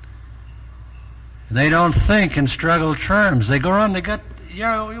 They don't think in struggle terms. They go around, they got,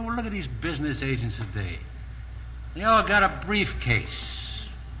 look at these business agents today. They all got a briefcase.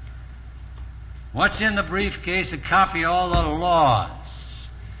 What's in the briefcase? A copy of all the laws,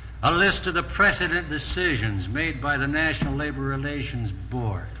 a list of the precedent decisions made by the National Labor Relations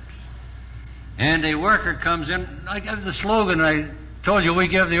Board. And a worker comes in, I give the slogan I told you we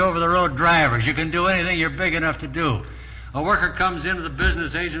give the over-the-road drivers. You can do anything you're big enough to do. A worker comes into the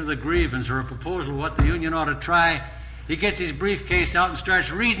business agent with a grievance or a proposal of what the union ought to try. He gets his briefcase out and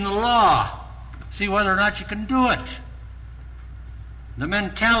starts reading the law. See whether or not you can do it. The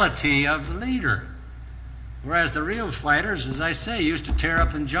mentality of the leader. Whereas the real fighters, as I say, used to tear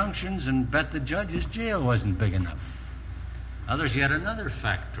up injunctions and bet the judge's jail wasn't big enough. Others yet another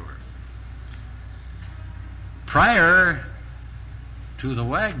factor. Prior to the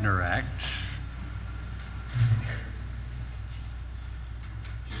Wagner Act,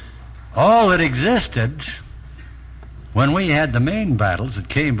 all that existed when we had the main battles that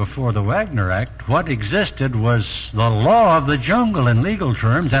came before the Wagner Act, what existed was the law of the jungle in legal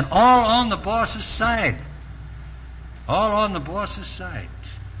terms, and all on the boss's side. All on the boss's side.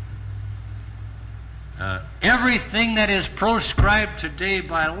 Everything that is proscribed today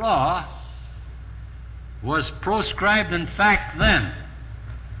by law was proscribed in fact then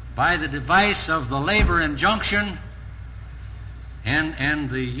by the device of the labor injunction and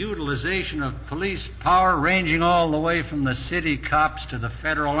the utilization of police power ranging all the way from the city cops to the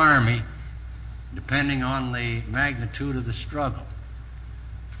federal army, depending on the magnitude of the struggle.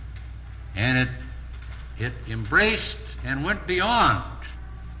 And it embraced and went beyond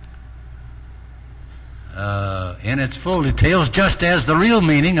in its full details, just as the real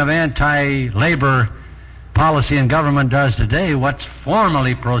meaning of anti-labor policy in government does today, what's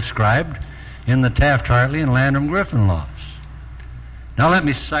formally proscribed in the Taft-Hartley and Landrum-Griffin laws. Now let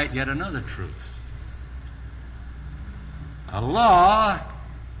me cite yet another truth. A law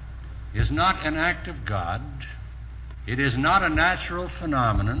is not an act of God. It is not a natural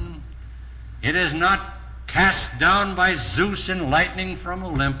phenomenon. It is not cast down by Zeus in lightning from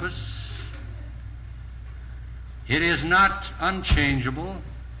Olympus. It is not unchangeable.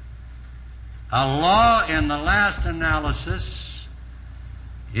 A law, in the last analysis,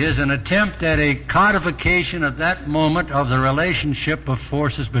 is an attempt at a codification at that moment of the relationship of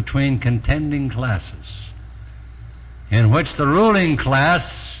forces between contending classes, in which the ruling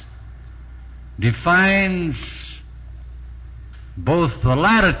class defines both the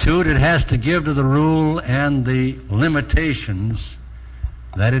latitude it has to give to the rule and the limitations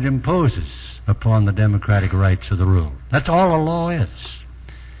that it imposes upon the democratic rights of the rule. That's all a law is.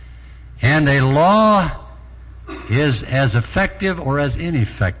 And a law is as effective or as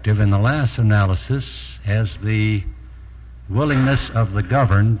ineffective in the last analysis as the willingness of the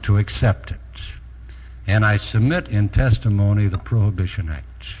governed to accept it. And I submit in testimony the Prohibition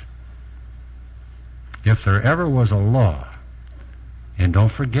Act. If there ever was a law, and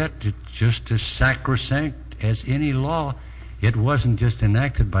don't forget, it's just as sacrosanct as any law, it wasn't just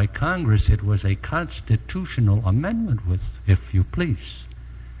enacted by Congress, it was a constitutional amendment, if you please.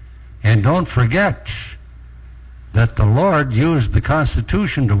 And don't forget that the Lord used the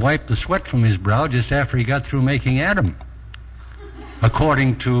Constitution to wipe the sweat from his brow just after he got through making Adam,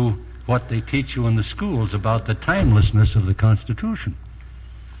 according to what they teach you in the schools about the timelessness of the Constitution.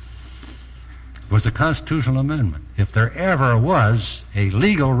 It was a constitutional amendment. If there ever was a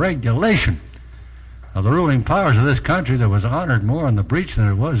legal regulation of the ruling powers of this country that was honored more in the breach than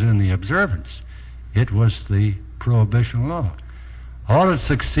it was in the observance, it was the Prohibition law. All it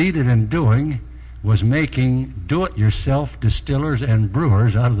succeeded in doing was making do-it-yourself distillers and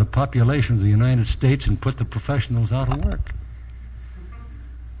brewers out of the population of the United States and put the professionals out of work.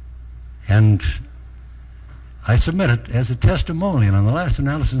 And I submit it as a testimonial on the last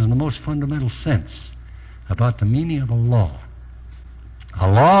analysis in the most fundamental sense about the meaning of a law. A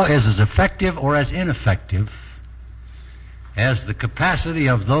law is as effective or as ineffective as the capacity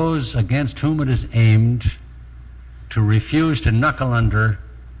of those against whom it is aimed to refuse to knuckle under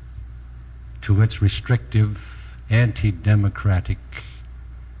to its restrictive, anti-democratic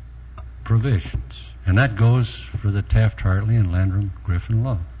provisions. And that goes for the Taft-Hartley and Landrum-Griffin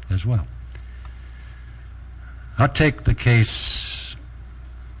law as well. I'll take the case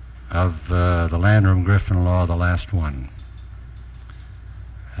of the Landrum-Griffin law, the last one.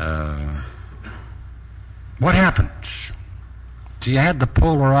 What happened? So you had the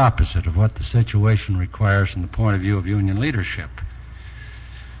polar opposite of what the situation requires from the point of view of union leadership.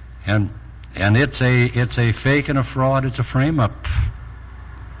 And it's a fake and a fraud, it's a frame-up.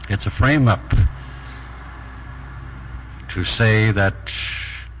 It's a frame-up to say that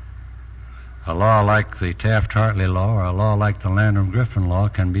a law like the Taft-Hartley law or a law like the Landrum-Griffin law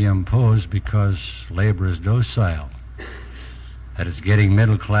can be imposed because labor is docile, that it's getting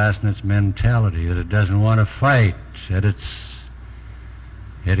middle class in its mentality, that it doesn't want to fight, that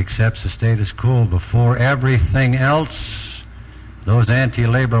it accepts the status quo. Before everything else, those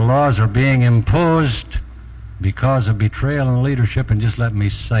anti-labor laws are being imposed because of betrayal in leadership, and just let me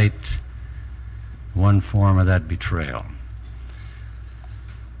cite one form of that betrayal.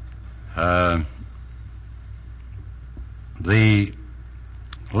 The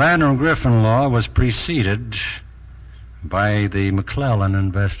Landrum-Griffin law was preceded by the McClellan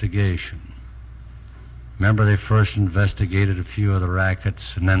investigation. Remember, they first investigated a few of the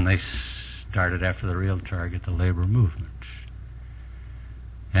rackets, and then they started after the real target, the labor movement.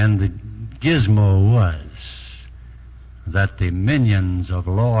 And the gizmo was that the minions of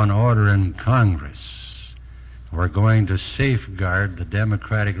law and order in Congress were going to safeguard the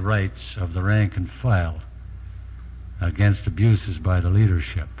democratic rights of the rank and file against abuses by the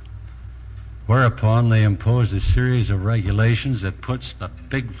leadership. Whereupon they imposed a series of regulations that puts the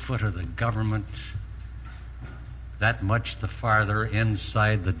big foot of the government that much the farther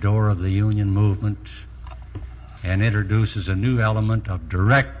inside the door of the union movement and introduces a new element of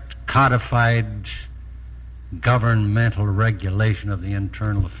direct, codified, governmental regulation of the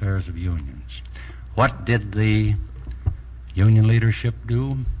internal affairs of unions. What did the union leadership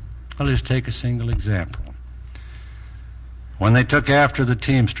do? I'll just take a single example. When they took after the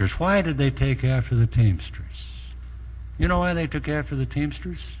Teamsters, why did they take after the Teamsters? You know why they took after the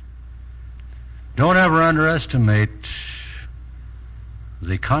Teamsters? Don't ever underestimate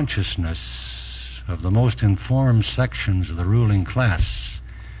the consciousness of the most informed sections of the ruling class.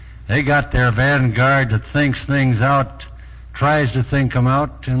 They got their vanguard that thinks things out, tries to think them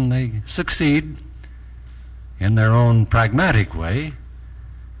out, and they succeed in their own pragmatic way.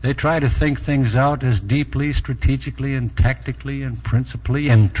 They try to think things out as deeply, strategically, and tactically, and principally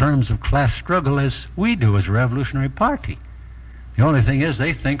in terms of class struggle as we do as a revolutionary party. The only thing is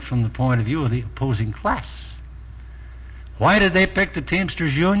they think from the point of view of the opposing class. Why did they pick the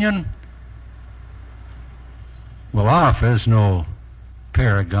Teamsters Union? Well, Hoff is no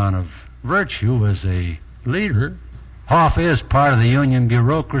paragon of virtue as a leader. Hoff is part of the union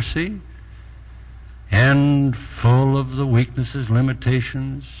bureaucracy and full of the weaknesses,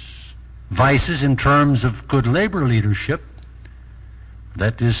 limitations, vices in terms of good labor leadership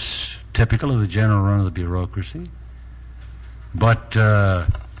that is typical of the general run of the bureaucracy. But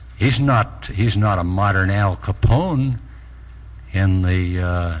he's not a modern Al Capone in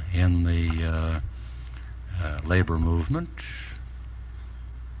the labor movement.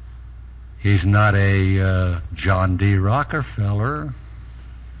 He's not a John D. Rockefeller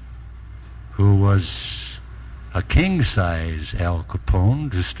who was a king-size Al Capone,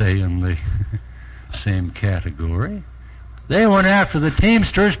 to stay in the same category. They went after the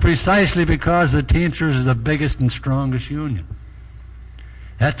Teamsters precisely because the Teamsters is the biggest and strongest union.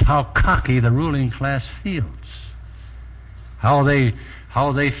 That's how cocky the ruling class feels. How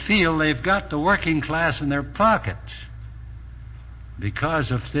they feel they've got the working class in their pocket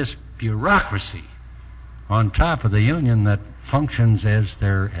because of this bureaucracy on top of the union that functions as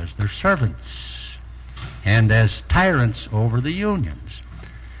their servants and as tyrants over the unions.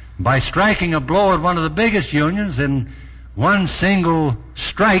 By striking a blow at one of the biggest unions in one single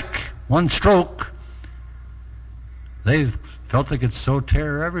strike, one stroke, they felt they could sow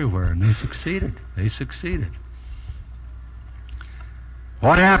terror everywhere, and they succeeded. They succeeded.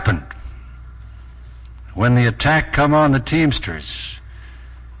 What happened when the attack come on the Teamsters?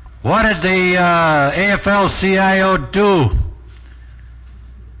 What did the AFL-CIO do?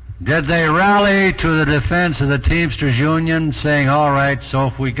 Did they rally to the defense of the Teamsters Union, saying, all right, so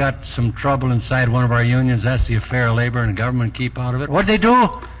if we got some trouble inside one of our unions, that's the affair of labor and government keep out of it? What did they do?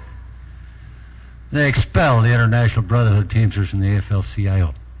 They expelled the International Brotherhood of Teamsters and the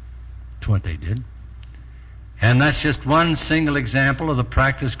AFL-CIO. That's what they did. And that's just one single example of the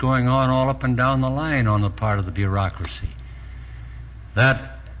practice going on all up and down the line on the part of the bureaucracy.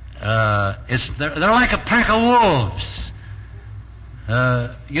 That they're like a pack of wolves.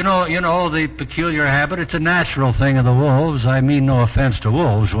 You know the peculiar habit. It's a natural thing of the wolves. I mean no offense to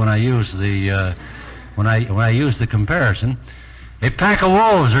wolves when I use the when I use the comparison. A pack of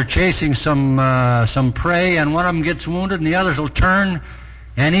wolves are chasing some prey, and one of them gets wounded, and the others will turn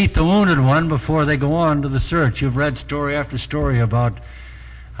and eat the wounded one before they go on to the search. You've read story after story about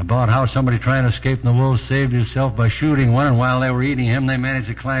how somebody trying to escape from the wolves saved himself by shooting one, and while they were eating him, they managed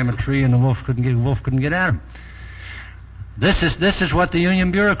to climb a tree, and the wolf couldn't get at him. This is what the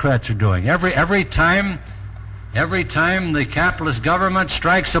union bureaucrats are doing. Every time the capitalist government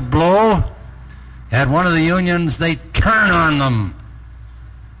strikes a blow at one of the unions, they turn on them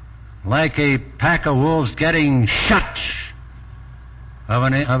like a pack of wolves getting shot of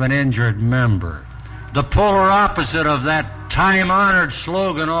an injured member. The polar opposite of that time-honored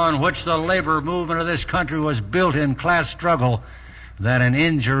slogan on which the labor movement of this country was built in class struggle, that an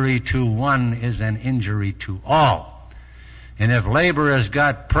injury to one is an injury to all. And if labor has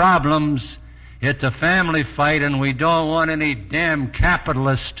got problems, it's a family fight, and we don't want any damn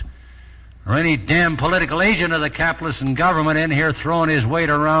capitalist or any damn political agent of the capitalist and government in here throwing his weight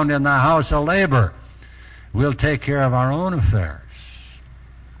around in the House of Labor. We'll take care of our own affairs.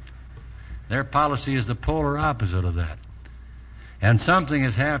 Their policy is the polar opposite of that. And something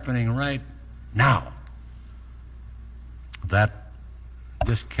is happening right now that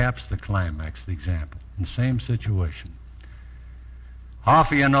just caps the climax, the example. In the same situation.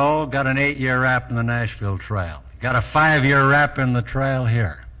 Hoffman got an 8-year rap in the Nashville trial. Got a 5-year rap in the trial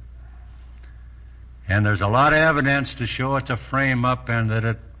here. And there's a lot of evidence to show it's a frame-up and that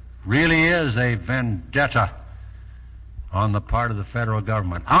it really is a vendetta on the part of the federal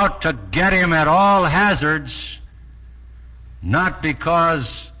government, out to get him at all hazards, not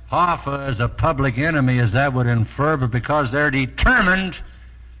because Hoffa is a public enemy, as that would infer, but because they're determined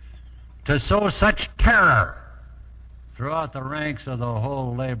to sow such terror throughout the ranks of the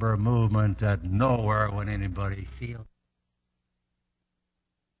whole labor movement that nowhere would anybody feel.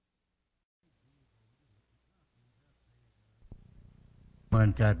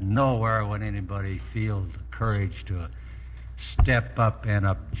 That nowhere would anybody feel the courage to step up and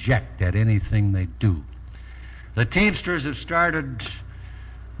object at anything they do. The Teamsters have started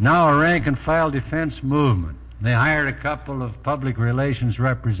now a rank-and-file defense movement. They hired a couple of public relations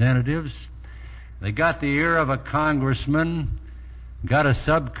representatives. They got the ear of a congressman, got a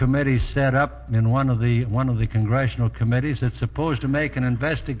subcommittee set up in one of the congressional committees that's supposed to make an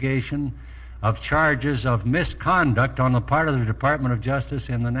investigation of charges of misconduct on the part of the Department of Justice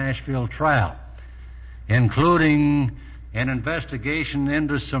in the Nashville trial, including an investigation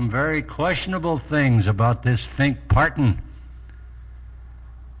into some very questionable things about this Fink Parton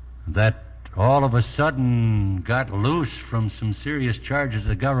that all of a sudden got loose from some serious charges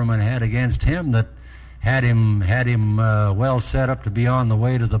the government had against him that had him well set up to be on the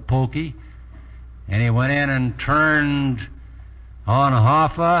way to the pokey. And he went in and turned on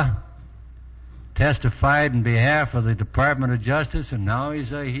Hoffa, testified in behalf of the Department of Justice, and now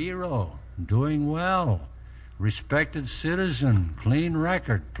he's a hero, doing well. Respected citizen, clean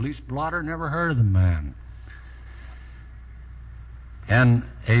record, police blotter, never heard of the man. And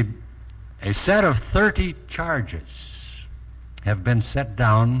a set of 30 charges have been set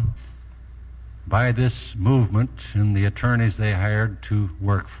down by this movement and the attorneys they hired to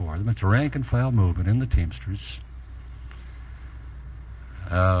work for them. It's a rank-and-file movement in the Teamsters,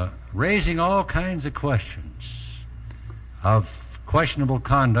 raising all kinds of questions of questionable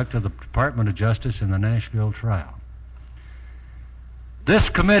conduct of the Department of Justice in the Nashville trial. This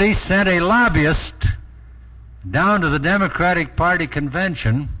committee sent a lobbyist down to the Democratic Party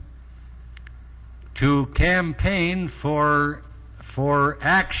convention to campaign for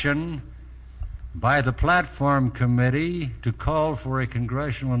action by the Platform Committee to call for a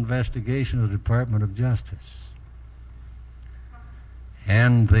congressional investigation of the Department of Justice.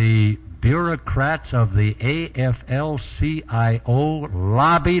 And the bureaucrats of the AFL-CIO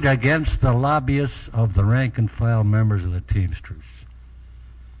lobbied against the lobbyists of the rank-and-file members of the Teamsters.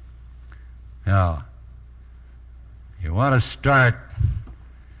 Now, you want to start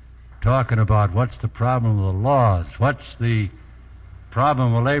talking about what's the problem with the laws, what's the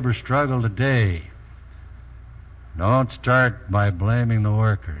problem of labor struggle today. Don't start by blaming the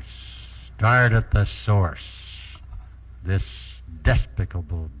workers. Start at the source. This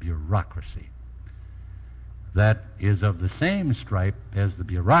despicable bureaucracy that is of the same stripe as the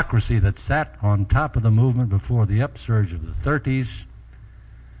bureaucracy that sat on top of the movement before the upsurge of the 30s,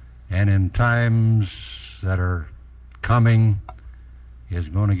 and in times that are coming is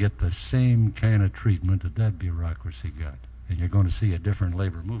going to get the same kind of treatment that that bureaucracy got. And you're going to see a different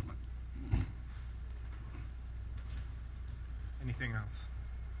labor movement. Anything else?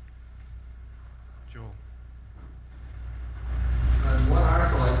 Joel. In one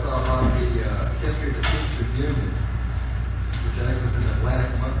article I saw about the history of the Teamsters Union, which I think was in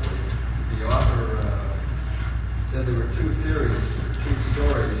Atlantic Monthly, the author said there were two theories, two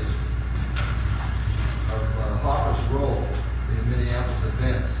stories of Hoffa's role in Minneapolis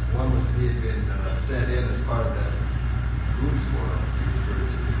events. One was that he had been sent in as part of that goon squad he referred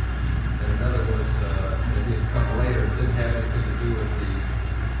to, and another was that he had come later. It didn't have anything to do with the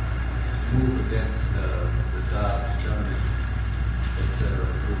move against the Dobbs, etc.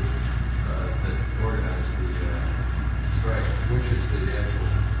 group that organized the strike. Which is the actual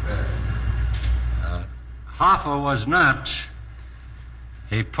fact? Hoffa was not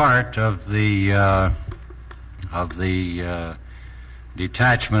a part of the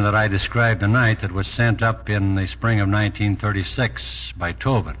detachment that I described tonight that was sent up in the spring of 1936 by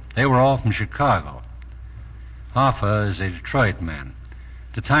Tobin. They were all from Chicago. Hoffa is a Detroit man.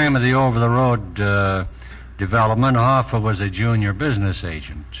 At the time of the over-the-road development, Hoffa was a junior business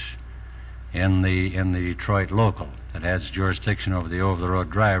agent in the Detroit local that has jurisdiction over the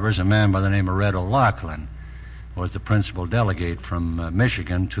over-the-road drivers. A man by the name of Red O'Loughlin was the principal delegate from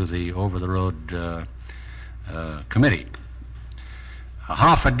Michigan to the over-the-road committee.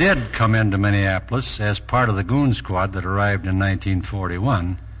 Hoffa did come into Minneapolis as part of the goon squad that arrived in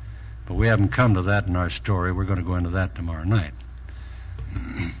 1941, but we haven't come to that in our story. We're going to go into that tomorrow night.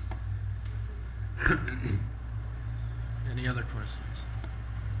 Any other questions?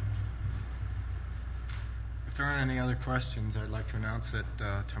 If there aren't any other questions, I'd like to announce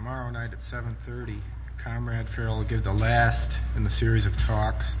that tomorrow night at 7:30, Comrade Farrell will give the last in the series of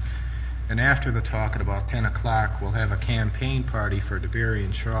talks. And after the talk at about 10 o'clock, we'll have a campaign party for DeBerry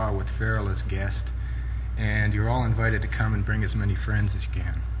and Shaw with Farrell as guest. And you're all invited to come and bring as many friends as you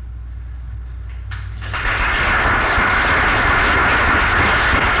can.